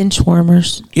they... Bench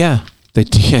warmers. Yeah,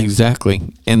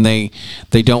 exactly. And they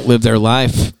don't live their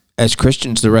life as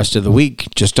Christians the rest of the week,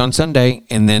 just on Sunday,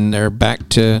 and then they're back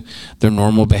to their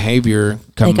normal behavior.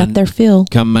 They got their fill.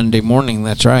 Come Monday morning,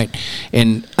 that's right.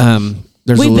 And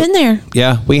we've been there.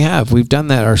 Yeah, we have. We've done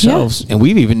that ourselves, and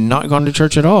we've even not gone to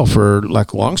church at all for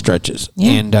like long stretches.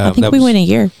 Yeah, and I think we went a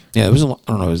year. Yeah, it was. I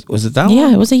don't know. Was it that long?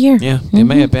 Yeah, it was a year. Yeah, it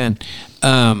may have been.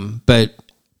 But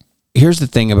here's the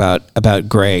thing about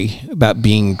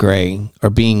being gray or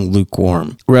being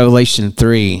lukewarm. Revelation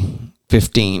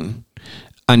 3:15.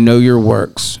 I know your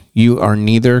works. You are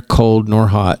neither cold nor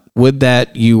hot. Would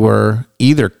that you were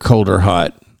either cold or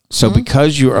hot. So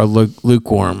because you are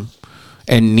lukewarm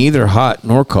and neither hot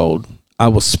nor cold, I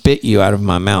will spit you out of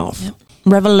my mouth. Yep.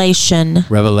 Revelation.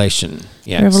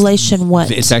 Yeah. Revelation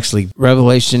what? It's actually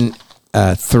Revelation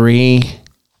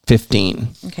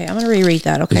 3:15. Okay, I'm going to reread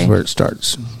that, okay? Is where it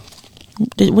starts.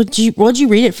 What'd you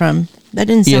read it from? That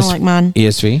didn't sound like mine.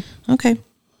 ESV. Okay,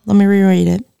 let me reread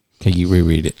it. Okay, you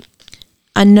reread it.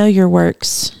 I know your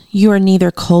works. You are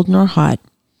neither cold nor hot.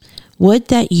 Would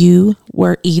that you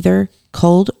were either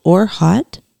cold or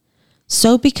hot.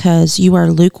 So because you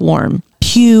are lukewarm,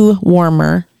 pew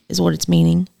warmer is what it's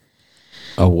meaning.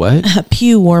 A what? A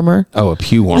pew warmer. Oh, a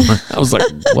pew warmer. I was like,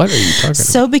 what are you talking about?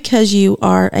 So because you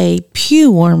are a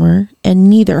pew warmer and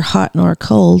neither hot nor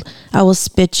cold, I will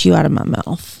spit you out of my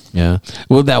mouth. Yeah.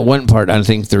 Well, that one part, I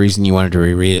think the reason you wanted to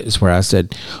reread it is where I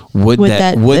said, would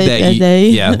that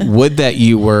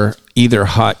you were either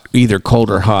cold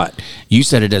or hot. You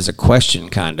said it as a question,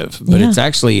 kind of, but it's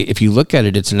actually, if you look at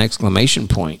it, it's an exclamation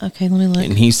point. Okay, let me look.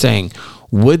 And he's saying,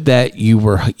 would that you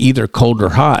were either cold or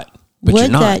hot. But would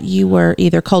you're not. That you were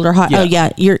either cold or hot. Yeah. Oh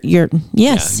yeah, you're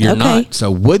yes. Yeah, you're okay. not.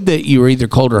 So would that you were either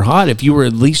cold or hot. If you were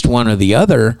at least one or the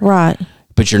other, right?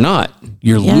 But you're not.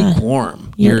 You're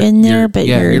lukewarm. You're in there, but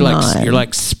you're not. You're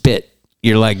like spit.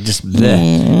 You're like just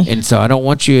bleh. And so I don't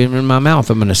want you in my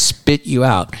mouth. I'm going to spit you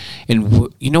out.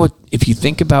 And you know what? If you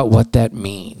think about what that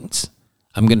means,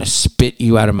 I'm going to spit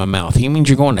you out of my mouth. He means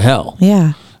you're going to hell.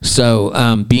 Yeah.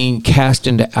 So being cast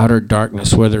into outer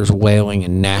darkness where there's wailing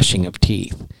and gnashing of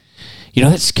teeth. You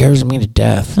know, that scares me to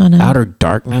death. Outer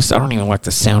darkness. I don't even like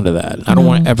the sound of that. I don't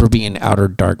want to ever be in outer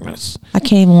darkness. I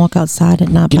can't even walk outside at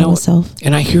night by myself.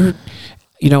 And I hear,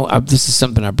 this is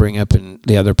something I bring up in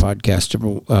the other podcast.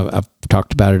 I've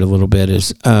talked about it a little bit,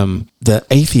 is the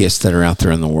atheists that are out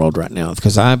there in the world right now.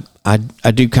 Because I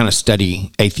do kind of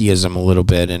study atheism a little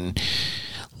bit and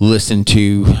listen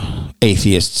to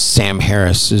atheists. Sam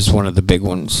Harris is one of the big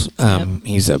ones.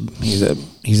 He's a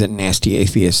nasty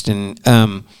atheist, and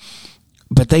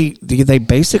but they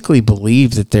basically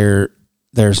believe that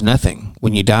there's nothing.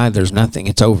 When you die, there's nothing.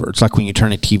 It's over. It's like when you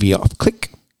turn a TV off,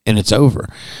 click, and it's over.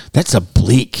 That's a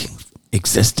bleak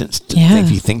existence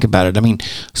if you think about it. I mean,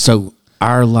 so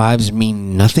our lives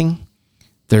mean nothing.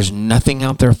 There's nothing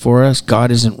out there for us. God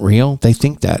isn't real. They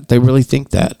think that. They really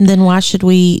think that. Then why should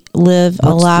we live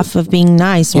a life of being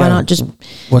nice? Why not just...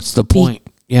 What's the point?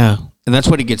 Yeah. And that's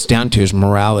what it gets down to, is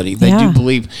morality. They do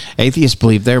believe, atheists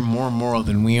believe they're more moral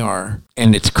than we are.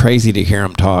 And it's crazy to hear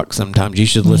them talk sometimes. You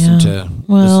should listen to them.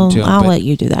 I'll let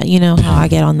you do that. You know how I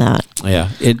get on that. Yeah.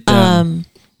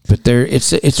 But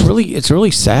it's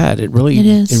really sad. It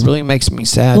is. It really makes me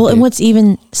sad. Well, and what's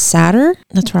even sadder,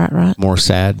 that's right. More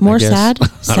sad. More sad?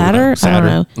 Sadder? I don't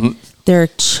know. Mm-hmm. There are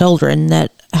children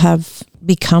that have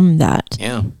become that.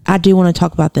 Yeah. I do want to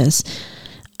talk about this.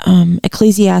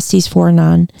 Ecclesiastes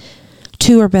 4:9.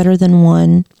 2 are better than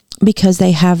 1 because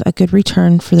they have a good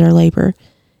return for their labor.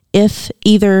 If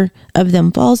either of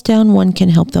them falls down, one can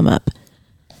help them up.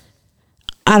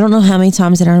 I don't know how many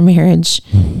times in our marriage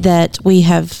that we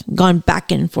have gone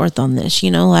back and forth on this,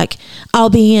 like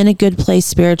I'll be in a good place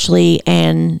spiritually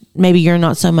and maybe you're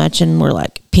not so much, and we're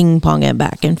like ping-ponging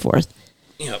back and forth.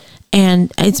 Yep.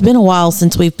 And it's been a while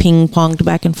since we've ping-ponged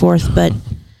back and forth, but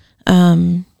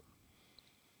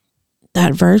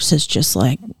that verse is just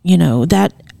like,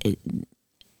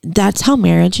 that's how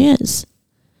marriage is.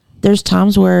 There's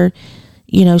times where,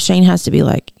 Shane has to be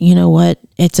like, you know what,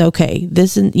 it's okay.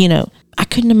 This, and I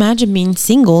couldn't imagine being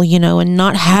single, and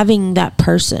not having that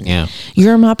person. Yeah.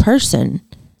 You're my person.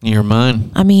 You're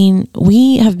mine. I mean,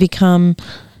 we have become...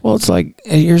 Well, it's like,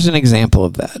 here's an example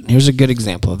of that. Here's a good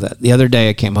example of that. The other day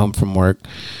I came home from work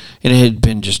and it had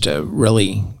been just a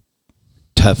really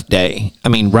tough day. I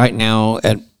mean, right now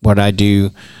at what I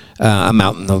do, I'm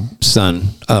out in the sun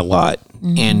a lot.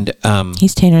 Mm-hmm. And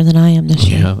he's tanner than I am this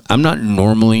year. Yeah, I'm not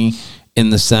normally in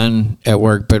the sun at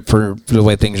work, but for the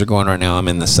way things are going right now, I'm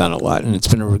in the sun a lot, and it's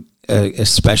been a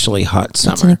especially hot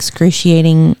summer. It's an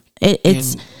excruciating.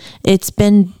 It's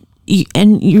been,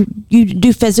 and you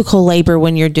do physical labor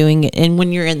when you're doing it, and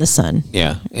when you're in the sun.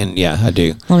 Yeah, and I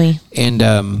do. Let me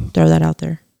throw that out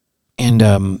there.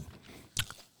 And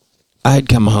I had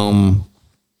come home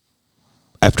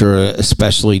after an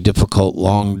especially difficult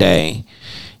long day,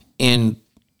 and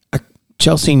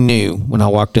Chelsea knew when I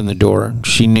walked in the door.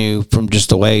 She knew from just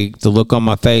the look on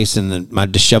my face and my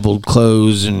disheveled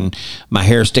clothes and my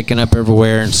hair sticking up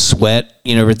everywhere and sweat.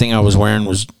 Everything I was wearing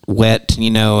was wet,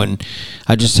 and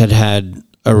I just had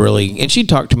a really, and she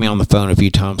talked to me on the phone a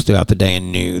few times throughout the day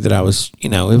and knew that I was, it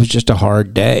was just a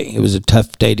hard day. It was a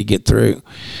tough day to get through.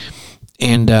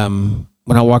 And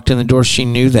when I walked in the door, she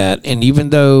knew that. And even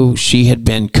though she had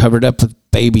been covered up with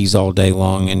babies all day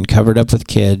long and covered up with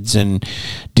kids and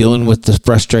dealing with the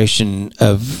frustration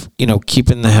of,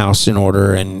 keeping the house in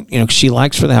order. And, she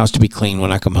likes for the house to be clean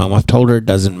when I come home. I've told her it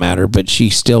doesn't matter, but she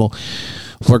still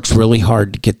works really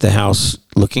hard to get the house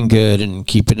looking good and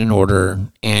keep it in order.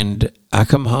 And I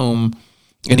come home,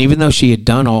 and even though she had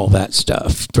done all that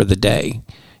stuff for the day,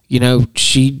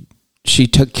 she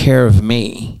took care of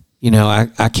me.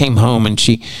 I came home, and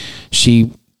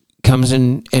she comes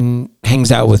in and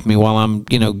hangs out with me while I'm,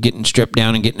 getting stripped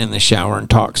down and getting in the shower, and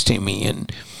talks to me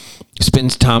and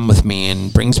spends time with me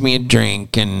and brings me a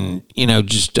drink, and,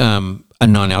 just a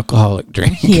non-alcoholic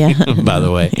drink, by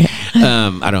the way.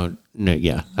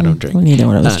 Yeah. I don't drink. Well, neither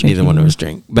one of us drink. Neither one of us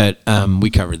drink. But we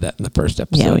covered that in the first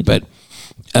episode. Yeah,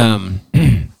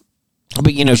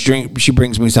 but she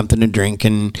brings me something to drink,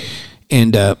 and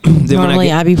then normally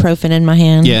ibuprofen in my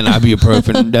hand. Yeah, and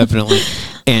ibuprofen definitely.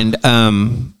 And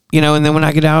and then when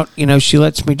I get out, she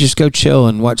lets me just go chill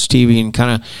and watch TV and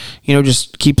kind of,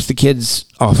 just keeps the kids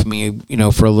off me,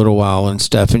 for a little while and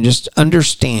stuff, and just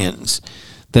understands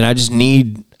that I just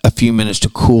need a few minutes to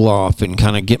cool off and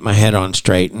kind of get my head on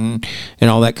straight and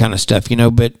all that kind of stuff,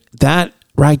 but that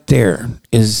right there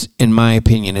is, in my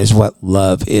opinion, is what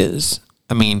love is.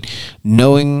 I mean,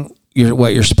 knowing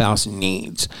what your spouse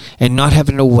needs and not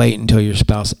having to wait until your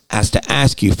spouse has to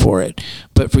ask you for it,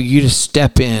 but for you to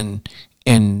step in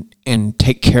and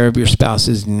take care of your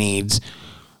spouse's needs.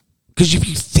 Because if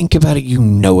you think about it,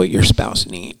 what your spouse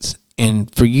needs.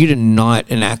 And for you to not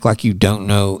and act like you don't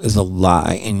know is a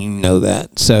lie, and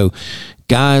that. So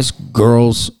guys,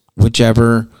 girls,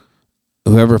 whoever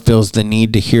feels the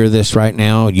need to hear this right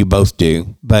now, you both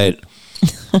do. But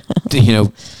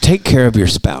take care of your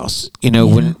spouse.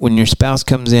 When your spouse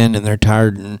comes in and they're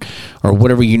tired or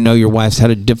whatever, your wife's had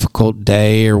a difficult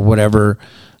day or whatever,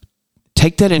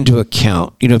 take that into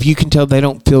account. If you can tell they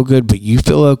don't feel good, but you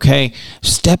feel okay,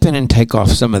 step in and take off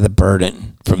some of the burden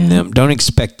from them. Don't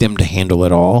expect them to handle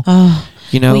it all.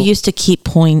 We used to keep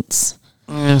points.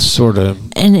 Sort of.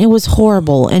 And it was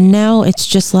horrible. And now it's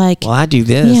just like, well, I do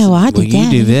this. Yeah, well, I do that. You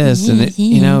do this. And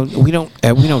we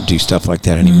don't do stuff like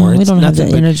that anymore. We don't have the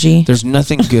energy. There's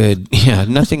nothing good.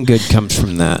 Nothing good comes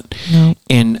from that. No.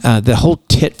 And the whole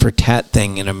tit for tat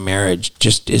thing in a marriage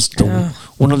just is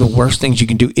one of the worst things you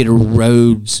can do. It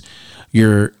erodes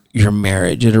your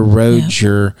marriage. It erodes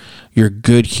your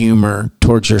good humor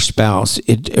towards your spouse.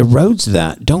 It erodes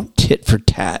that. Don't tit for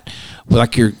tat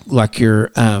like your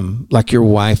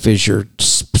wife is your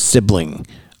sibling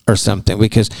or something,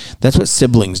 because that's what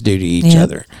siblings do to each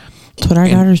other. That's what our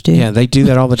daughters do. Yeah, they do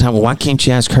that all the time. Well, why can't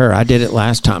you ask her? I did it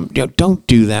last time. Don't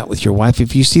do that with your wife.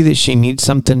 If you see that she needs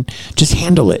something, just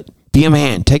handle it. Be a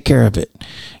man. Take care of it.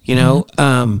 I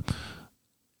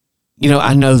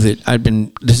know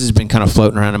that this has been kind of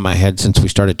floating around in my head since we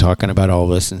started talking about all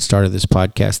this and started this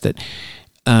podcast, that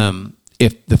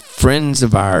if the friends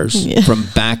of ours from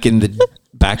back in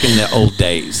the old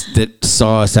days that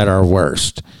saw us at our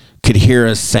worst could hear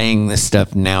us saying this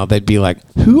stuff now, they'd be like,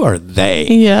 who are they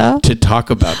to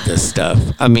talk about this stuff?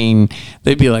 I mean,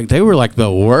 they'd be like, they were like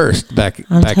the worst back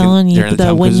during the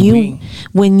time.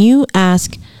 When you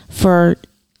ask for,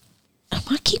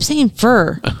 I keep saying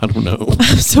fur. I don't know.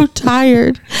 I'm so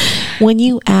tired. When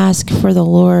you ask for the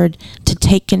Lord to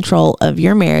take control of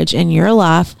your marriage and your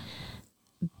life,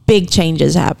 big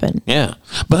changes happen. Yeah.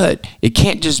 But it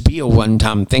can't just be a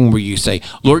one-time thing where you say,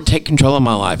 Lord, take control of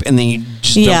my life, and then you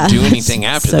just don't do anything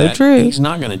after that. True. He's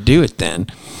not going to do it then.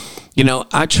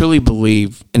 I truly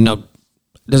believe, and no,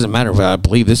 it doesn't matter what I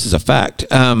believe, this is a fact.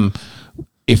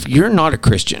 If you're not a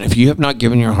Christian, if you have not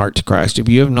given your heart to Christ, if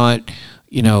you have not,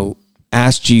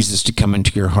 ask Jesus to come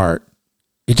into your heart,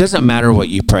 it doesn't matter what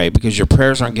you pray, because your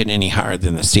prayers aren't getting any higher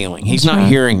than the ceiling. He's not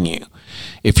hearing you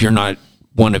if you're not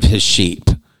one of his sheep.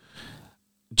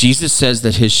 Jesus says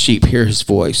that his sheep hear his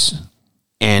voice,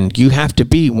 and you have to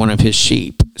be one of his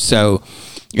sheep. So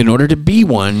in order to be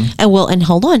one... And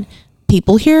hold on.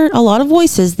 People hear a lot of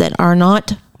voices that are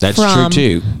not from true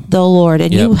too. The Lord,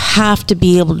 and you have to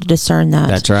be able to discern that.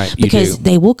 That's right. Because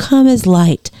they will come as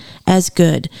light, as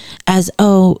good, as,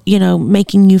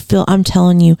 making you feel, I'm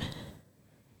telling you,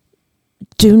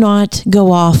 do not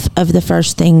go off of the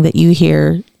first thing that you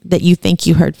hear that you think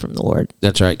you heard from the Lord.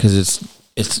 That's right, because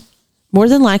it's more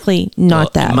than likely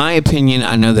not that. In my opinion,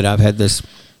 I know that I've had this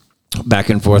back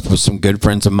and forth with some good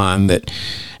friends of mine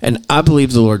and I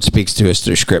believe the Lord speaks to us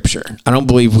through Scripture. I don't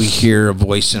believe we hear a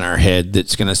voice in our head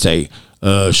that's going to say,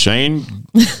 Shane,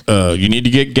 you need to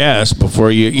get gas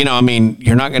before you know, I mean,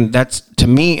 you're not going to, that's, to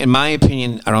me, in my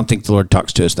opinion, I don't think the Lord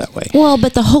talks to us that way. Well,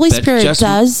 but the Holy Spirit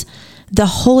does. The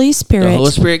Holy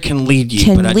Spirit can lead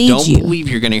you, but I don't believe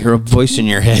you're going to hear a voice in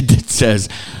your head that says,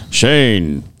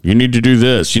 Shane, you need to do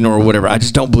this, you know, or whatever. I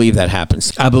just don't believe that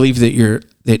happens. I believe that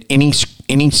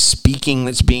any speaking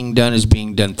that's being done is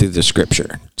being done through the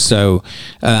Scripture. So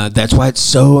that's why it's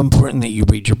so important that you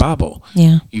read your Bible.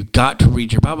 Yeah, you've got to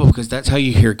read your Bible because that's how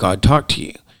you hear God talk to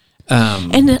you.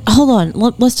 And hold on,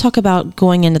 let's talk about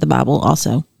going into the Bible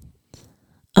also.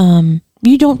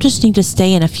 You don't just need to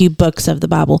stay in a few books of the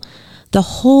Bible. The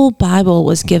whole Bible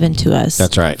was given to us.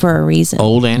 That's right. For a reason.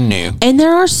 Old and new. And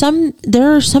there are some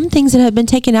things that have been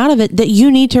taken out of it that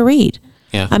you need to read.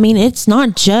 Yeah. I mean, it's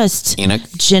not just Enoch.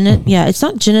 It's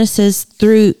not Genesis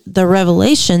through the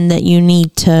Revelation that you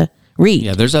need to read.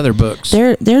 Yeah, there's other books.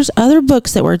 There's other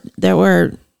books that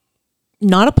were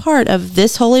not a part of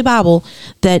this Holy Bible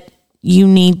that you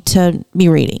need to be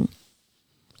reading.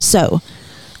 So,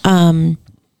 don't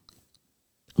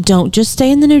just stay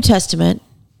in the New Testament.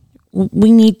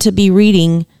 We need to be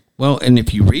reading. Well, and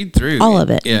if you read through all of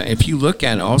it, if you look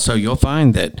at it also, you'll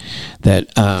find that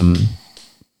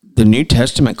the New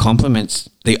Testament complements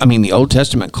the Old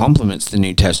Testament complements the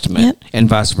New Testament, and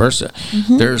vice versa.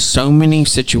 Mm-hmm. There are so many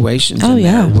situations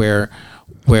there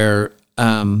where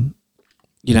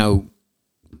you know,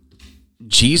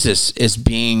 Jesus is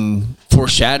being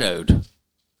foreshadowed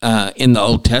in the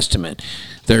Old Testament.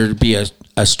 There'd be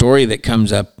a story that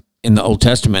comes up in the Old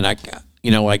Testament. I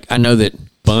know that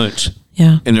bunch.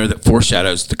 Yeah. And they're that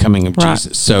foreshadows the coming of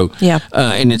Jesus. So,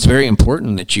 and it's very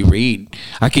important that you read.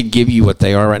 I could give you what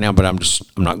they are right now, but I'm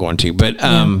not going to. But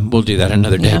we'll do that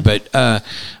another day. Yeah.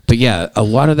 But yeah, a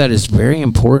lot of that is very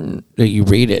important that you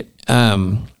read it.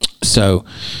 But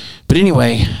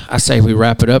anyway, I say we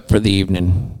wrap it up for the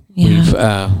evening.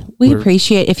 Yeah. We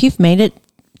appreciate if you've made it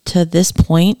to this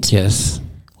point. Yes.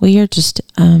 We are just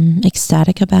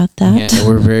ecstatic about that. Yeah,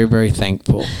 we're very, very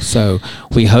thankful. So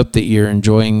we hope that you're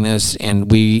enjoying this,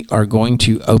 and we are going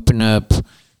to open up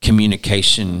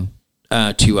communication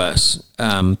to us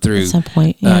through at some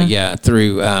point.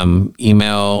 Through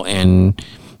email and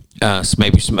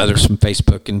maybe some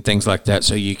Facebook and things like that,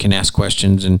 so you can ask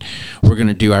questions, and we're going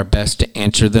to do our best to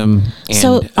answer them. And,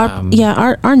 so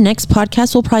our next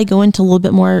podcast will probably go into a little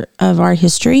bit more of our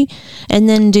history, and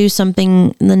then do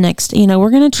something the next. You know,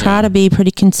 we're going to try to be pretty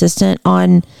consistent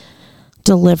on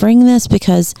delivering this,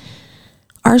 because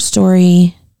our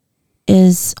story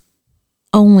is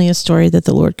only a story that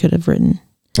the Lord could have written.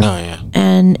 Oh yeah,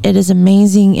 and it is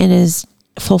amazing. It is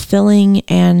fulfilling,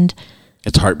 and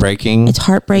it's heartbreaking. It's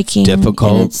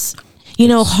difficult. It's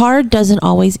hard doesn't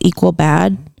always equal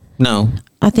bad. No.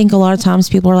 I think a lot of times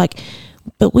people are like,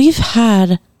 but it's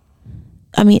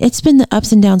been the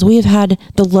ups and downs. We have had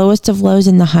the lowest of lows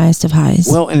and the highest of highs.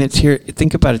 Well, and it's here.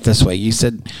 Think about it this way. You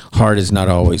said hard is not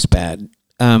always bad.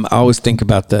 I always think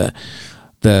about the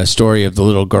story of the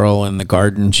little girl in the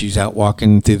garden. She's out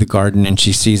walking through the garden, and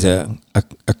she sees a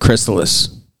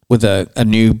chrysalis with a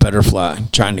new butterfly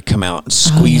trying to come out,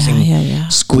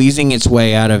 squeezing its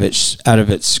way out of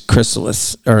its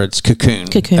chrysalis, or its cocoon.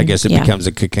 I guess it becomes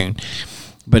a cocoon.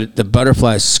 But the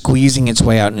butterfly is squeezing its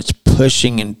way out, and it's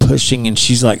pushing and pushing, and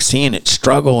she's like seeing it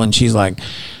struggle, and she's like,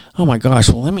 oh my gosh,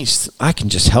 well I can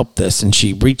just help this. And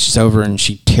she reaches over and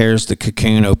she tears the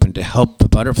cocoon open to help the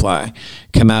butterfly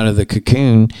come out of the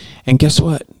cocoon. And guess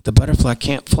what? The butterfly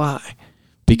can't fly,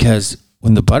 because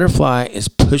when the butterfly is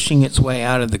pushing its way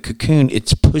out of the cocoon,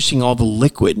 it's pushing all the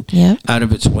liquid out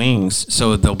of its wings,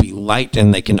 so they'll be light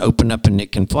and they can open up and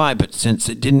it can fly. But since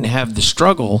it didn't have the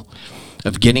struggle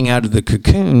of getting out of the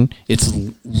cocoon,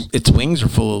 its wings are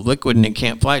full of liquid and it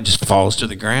can't fly. It just falls to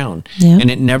the ground.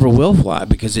 And it never will fly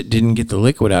because it didn't get the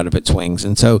liquid out of its wings.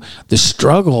 And so the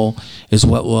struggle is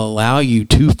what will allow you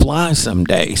to fly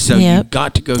someday. So you've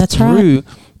got to go through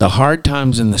the hard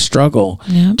times and the struggle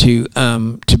to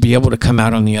be able to come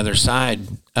out on the other side.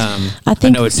 I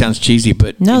know it sounds cheesy,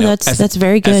 but that's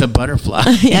very good. As a butterfly.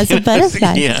 As a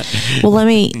butterfly. Well, let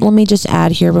me just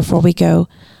add here before we go.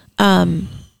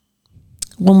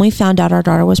 When we found out our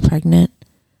daughter was pregnant,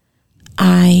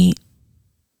 I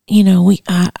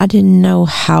didn't know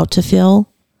how to feel.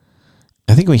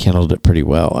 I think we handled it pretty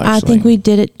well, actually. I think we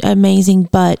did it amazing,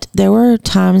 but there were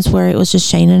times where it was just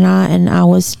Shane and I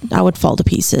would fall to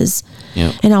pieces.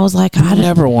 Yeah. And I was like, I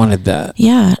never wanted that.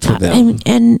 Yeah. For them.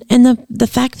 And the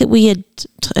fact that we had,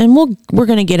 and we're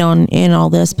going to get on in all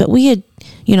this, but we had,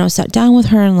 sat down with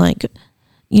her and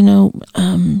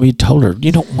we told her,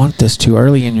 you don't want this too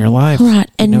early in your life. Right.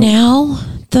 And now,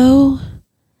 though,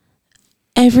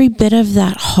 every bit of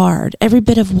that hard. Every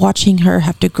bit of watching her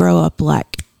have to grow up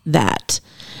like that.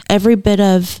 Every bit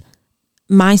of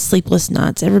my sleepless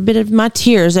nights, every bit of my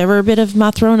tears, every bit of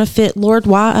my throwing a fit. Lord,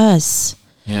 why us?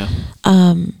 Yeah.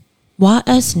 Why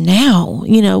us now?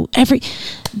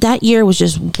 That year was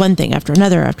just one thing after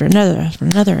another, after another, after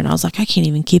another. And I was like, I can't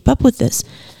even keep up with this.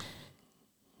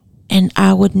 And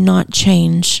I would not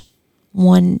change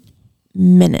 1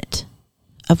 minute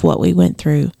of what we went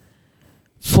through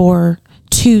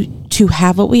to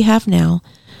have what we have now,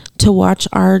 to watch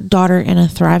our daughter in a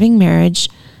thriving marriage,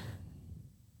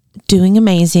 doing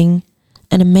amazing,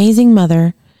 an amazing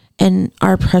mother, and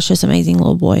our precious, amazing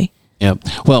little boy. Yep.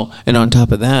 Well, and on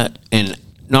top of that, and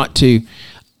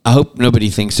I hope nobody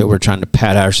thinks that we're trying to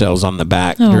pat ourselves on the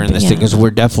back during this thing, because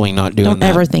we're definitely not doing that. Don't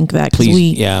ever think that.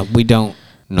 Please, we don't,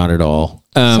 not at all.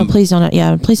 So please don't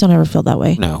ever feel that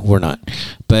way. No, we're not.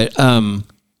 But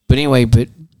anyway, but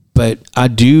I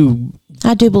do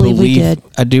believe we did.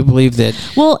 I do believe that.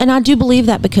 Well, and I do believe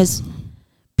that because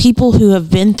people who have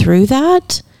been through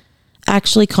that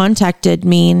actually contacted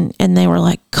me and they were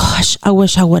like, gosh, I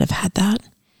wish I would have had that.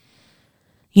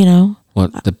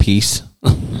 What, the peace?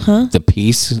 Huh? The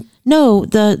peace? No,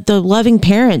 the loving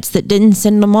parents that didn't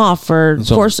send them off or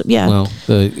force. Yeah. Well,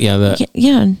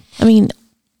 yeah. I mean,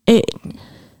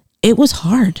 it was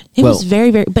hard. It was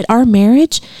very, very, but our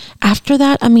marriage after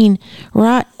that, I mean,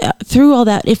 right through all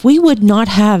that, if we would not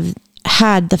have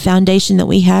had the foundation that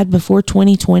we had before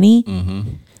 2020,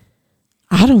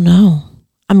 I don't know.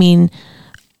 I mean,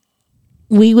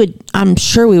 I'm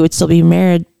sure we would still be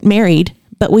married,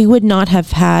 but we would not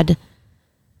have had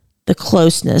the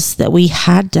closeness that we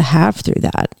had to have through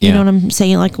that. You know what I'm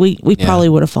saying? Like we probably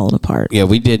would have fallen apart. Yeah,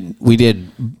 we did.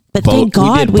 But thank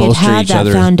God we had that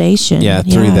foundation. Yeah,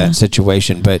 through that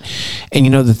situation. But,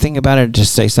 and the thing about it, to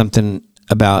say something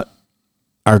about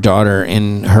our daughter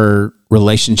and her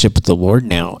relationship with the Lord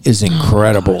now is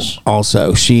incredible.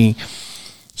 Also, she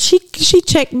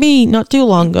checked me not too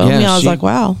long ago. Yeah, I was like,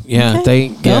 wow. Yeah, okay.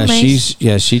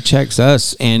 She checks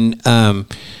us, and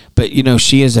but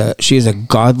she is a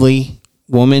godly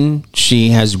woman. She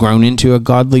has grown into a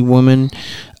godly woman.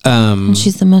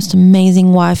 She's the most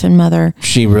amazing wife and mother.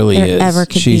 She really is. Ever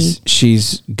could be.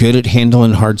 She's good at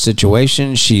handling hard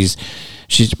situations.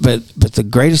 But the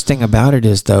greatest thing about it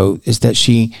is that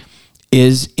she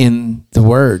is in the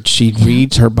Word. She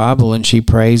reads her Bible and she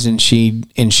prays and she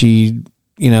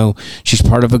she's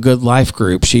part of a good life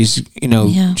group. She's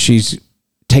she's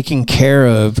taking care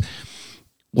of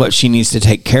what she needs to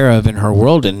take care of in her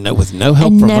world, and with no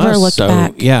help from never us. Looked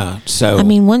back. Yeah. So I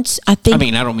mean,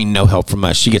 I don't mean no help from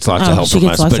us. She gets lots of help from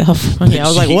us. I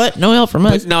was like, what? No help from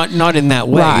us? But not in that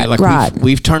way. Right.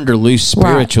 We've turned her loose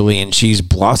spiritually, and she's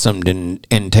blossomed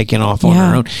and taken off on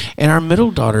her own. And our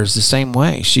middle daughter is the same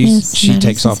way. She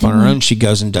takes off on her own. She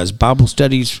goes and does Bible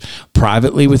studies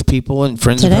privately with people and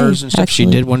friends of hers and stuff. Actually.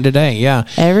 She did one today. Yeah.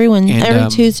 Every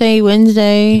Tuesday,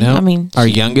 Wednesday. I mean, our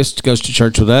youngest goes to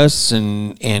church with us,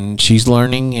 and she's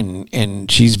learning,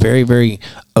 and she's very, very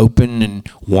open and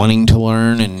wanting to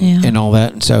learn and all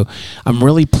that. And so I'm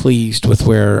really pleased with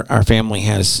where our family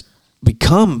has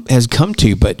come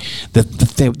to. But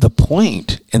the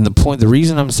point, the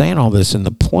reason I'm saying all this, and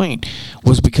the point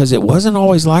was because it wasn't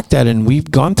always like that. And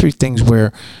we've gone through things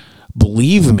where,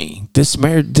 believe me,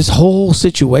 this whole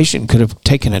situation could have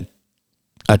taken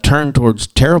a turn towards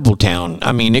terrible town.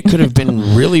 I mean, it could have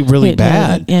been really, really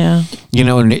bad. Yeah.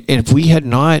 And if we had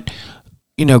not,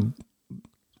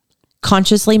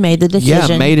 consciously made the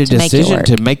decision.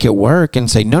 To make it work and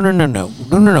say, no.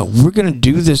 We're going to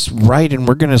do this right, and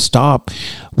we're going to stop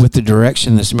with the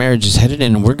direction this marriage is headed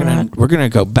in, and we're going to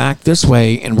go back this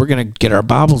way, and we're going to get our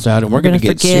Bibles out, and we're going to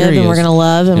get serious, and we're going to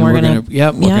love, and we're going to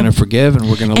we're going to forgive, and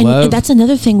we're going to love. And that's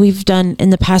another thing we've done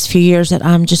in the past few years that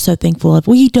I'm just so thankful of.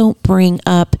 We don't bring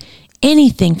up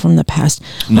anything from the past.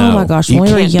 No, oh my gosh, when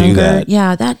we were younger,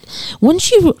 that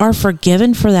once you are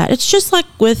forgiven for that, it's just like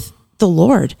with the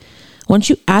Lord. Once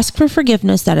you ask for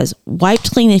forgiveness, that is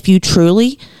wiped clean. If you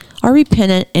truly are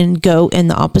repentant and go in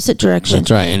the opposite direction,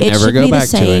 that's right, and never go back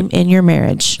to it. It should be the same in your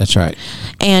marriage. That's right.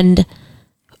 And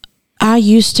I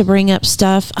used to bring up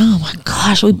stuff. Oh my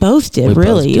gosh, we both did.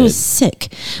 It was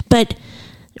sick, but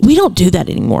we don't do that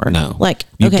anymore. No, like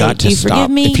you've got to stop.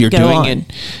 Forgive me? If you're doing it,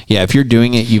 if you're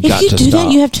doing it, you've got to stop. If you do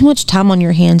that, you have too much time on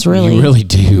your hands. Really, you really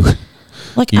do.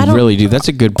 Like you really do. That's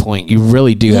a good point. You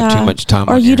really do have too much time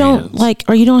on your hands.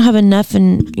 Or you don't have enough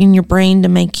in your brain to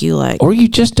make you like. Or you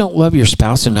just don't love your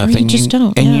spouse enough, and you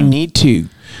don't. And you need to.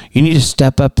 You need to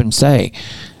step up and say,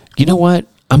 you know what?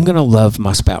 I'm going to love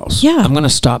my spouse. Yeah. I'm going to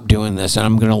stop doing this, and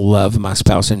I'm going to love my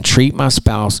spouse and treat my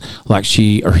spouse like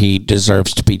she or he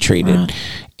deserves to be treated. Right.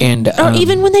 or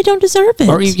even when they don't deserve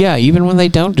it. Even when they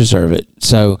don't deserve it.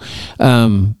 So,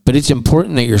 but it's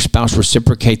important that your spouse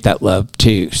reciprocate that love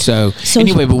too. So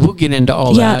anyway, but we'll get into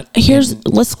all that.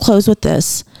 Let's close with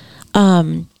this.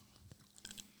 I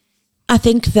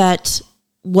think that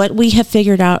what we have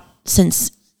figured out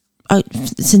since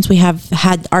we have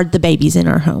had the babies in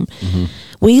our home,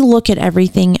 we look at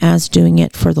everything as doing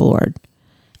it for the Lord.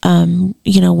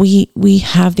 We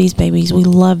have these babies. We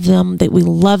love them. We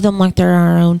love them like they're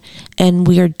our own, and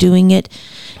we are doing it.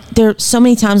 There so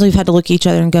many times we've had to look at each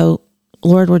other and go,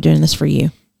 Lord, we're doing this for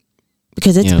you,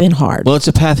 because it's been hard. Well, it's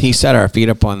a path. He set our feet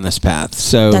up on this path.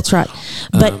 So that's right.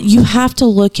 But you have to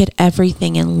look at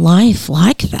everything in life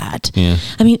like that. Yeah.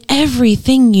 I mean,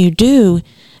 everything you do,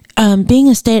 being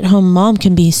a stay-at-home mom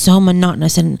can be so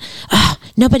monotonous, and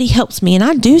nobody helps me. And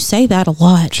I do say that a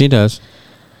lot. She does.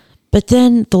 But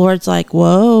then the Lord's like,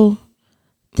 whoa,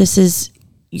 this is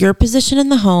your position in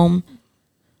the home,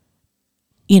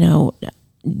 not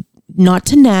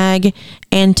to nag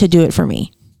and to do it for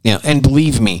me. Yeah. And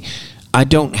believe me, I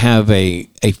don't have a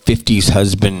 50s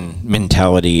husband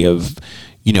mentality of,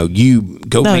 you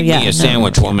go make me a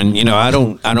sandwich, woman. I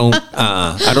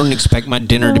don't expect my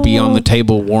dinner to be on the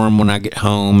table warm when I get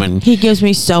home. And He gives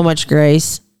me so much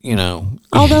grace.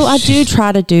 Although I do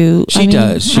try to do. She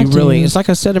does. She really, it's like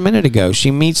I said a minute ago,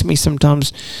 she meets me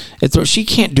sometimes. She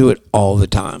can't do it all the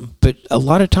time, but a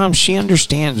lot of times she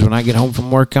understands when I get home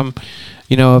from work,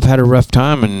 I've had a rough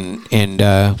time and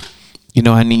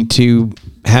I need to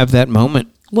have that moment.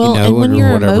 Well, and when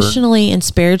you're emotionally and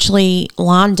spiritually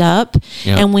lined up,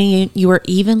 and when you are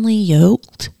evenly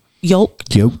yoked. Yep.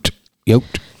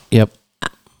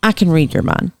 I can read your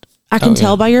mind. I can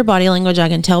tell by your body language. I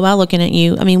can tell by looking at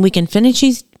you. I mean, we can finish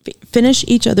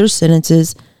each other's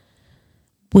sentences.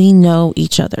 We know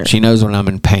each other. She knows when I'm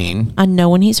in pain. I know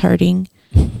when he's hurting.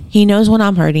 He knows when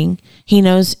I'm hurting. He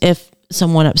knows if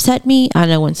someone upset me. I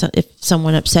know if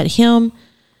someone upset him.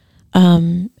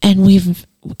 And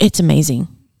it's amazing.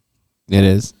 It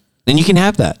is. And you can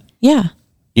have that. Yeah.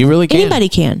 You really can. Anybody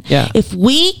can. Yeah. If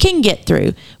we can get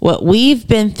through what we've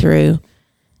been through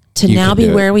to now be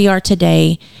where we are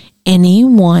today,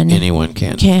 anyone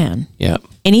can. Yep.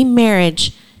 Any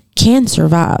marriage can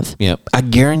survive. Yep. I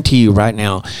guarantee you right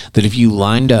now that if you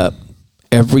lined up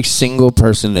every single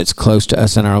person that's close to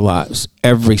us in our lives,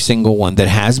 every single one that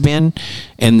has been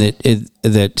and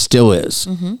that still is,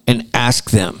 and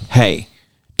ask them, hey,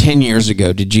 10 years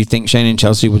ago, did you think Shane and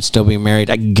Chelsea would still be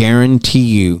married? I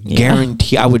guarantee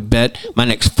I would bet my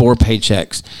next 4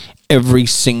 paychecks, every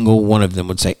single one of them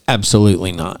would say,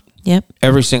 absolutely not. Yep.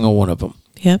 Every single one of them.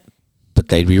 Yep. But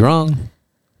they'd be wrong.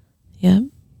 Yep.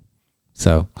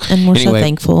 So, and we're so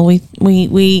thankful. We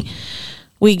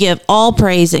give all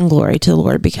praise and glory to the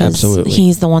Lord because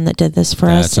He's the one that did this for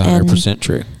us. That's 100%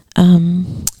 true.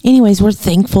 Anyways, we're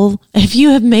thankful. If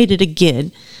you have made it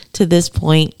again to this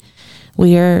point,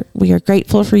 we are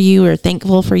grateful for you. We're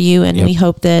thankful for you, and we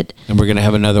hope that. And we're going to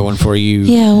have another one for you.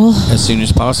 As soon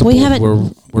as possible. We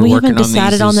haven't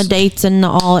decided on the dates and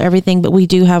everything, but we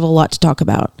do have a lot to talk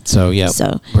about. So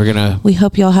we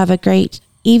hope y'all have a great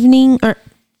evening or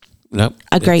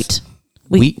a great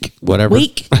week,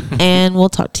 and we'll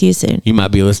talk to you soon. You might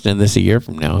be listening to this a year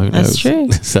from now. Who knows? That's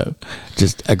true. So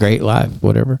just a great life,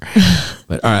 whatever.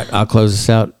 But all right, I'll close this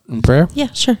out in prayer.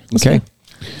 Yeah, sure. Okay.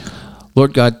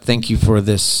 Lord God, thank you for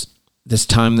this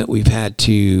time that we've had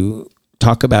to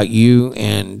talk about you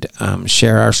and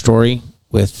share our story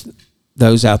with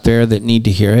those out there that need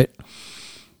to hear it.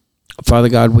 Father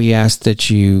God, we ask that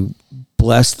you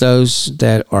bless those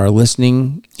that are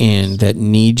listening and that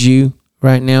need you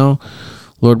right now.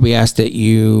 Lord, we ask that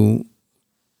you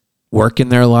work in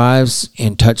their lives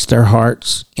and touch their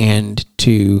hearts and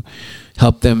to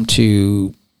help them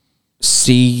to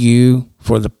see you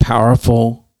for the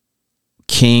powerful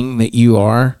King that you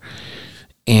are,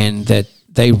 and that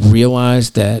they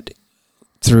realize that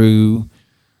through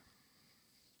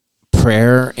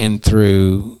prayer and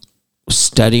through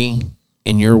study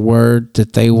in your word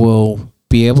that they will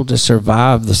be able to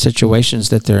survive the situations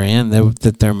that they're in,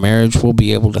 that their marriage will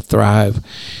be able to thrive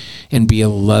and be a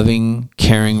loving,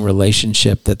 caring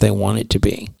relationship that they want it to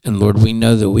be. And Lord, we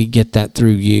know that we get that through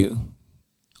you,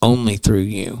 only through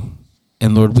you.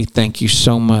 And Lord, we thank you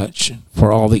so much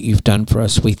for all that you've done for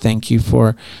us. We thank you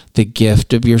for the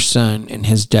gift of your Son and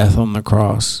his death on the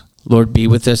cross. Lord, be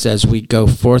with us as we go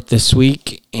forth this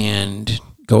week and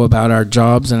go about our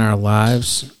jobs and our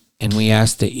lives. And we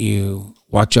ask that you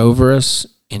watch over us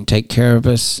and take care of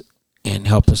us and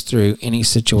help us through any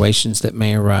situations that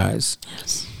may arise.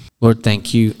 Yes. Lord,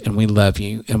 thank you, and we love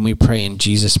you, and we pray in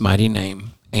Jesus' mighty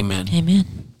name. Amen.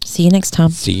 Amen. See you next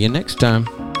time. See you next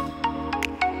time.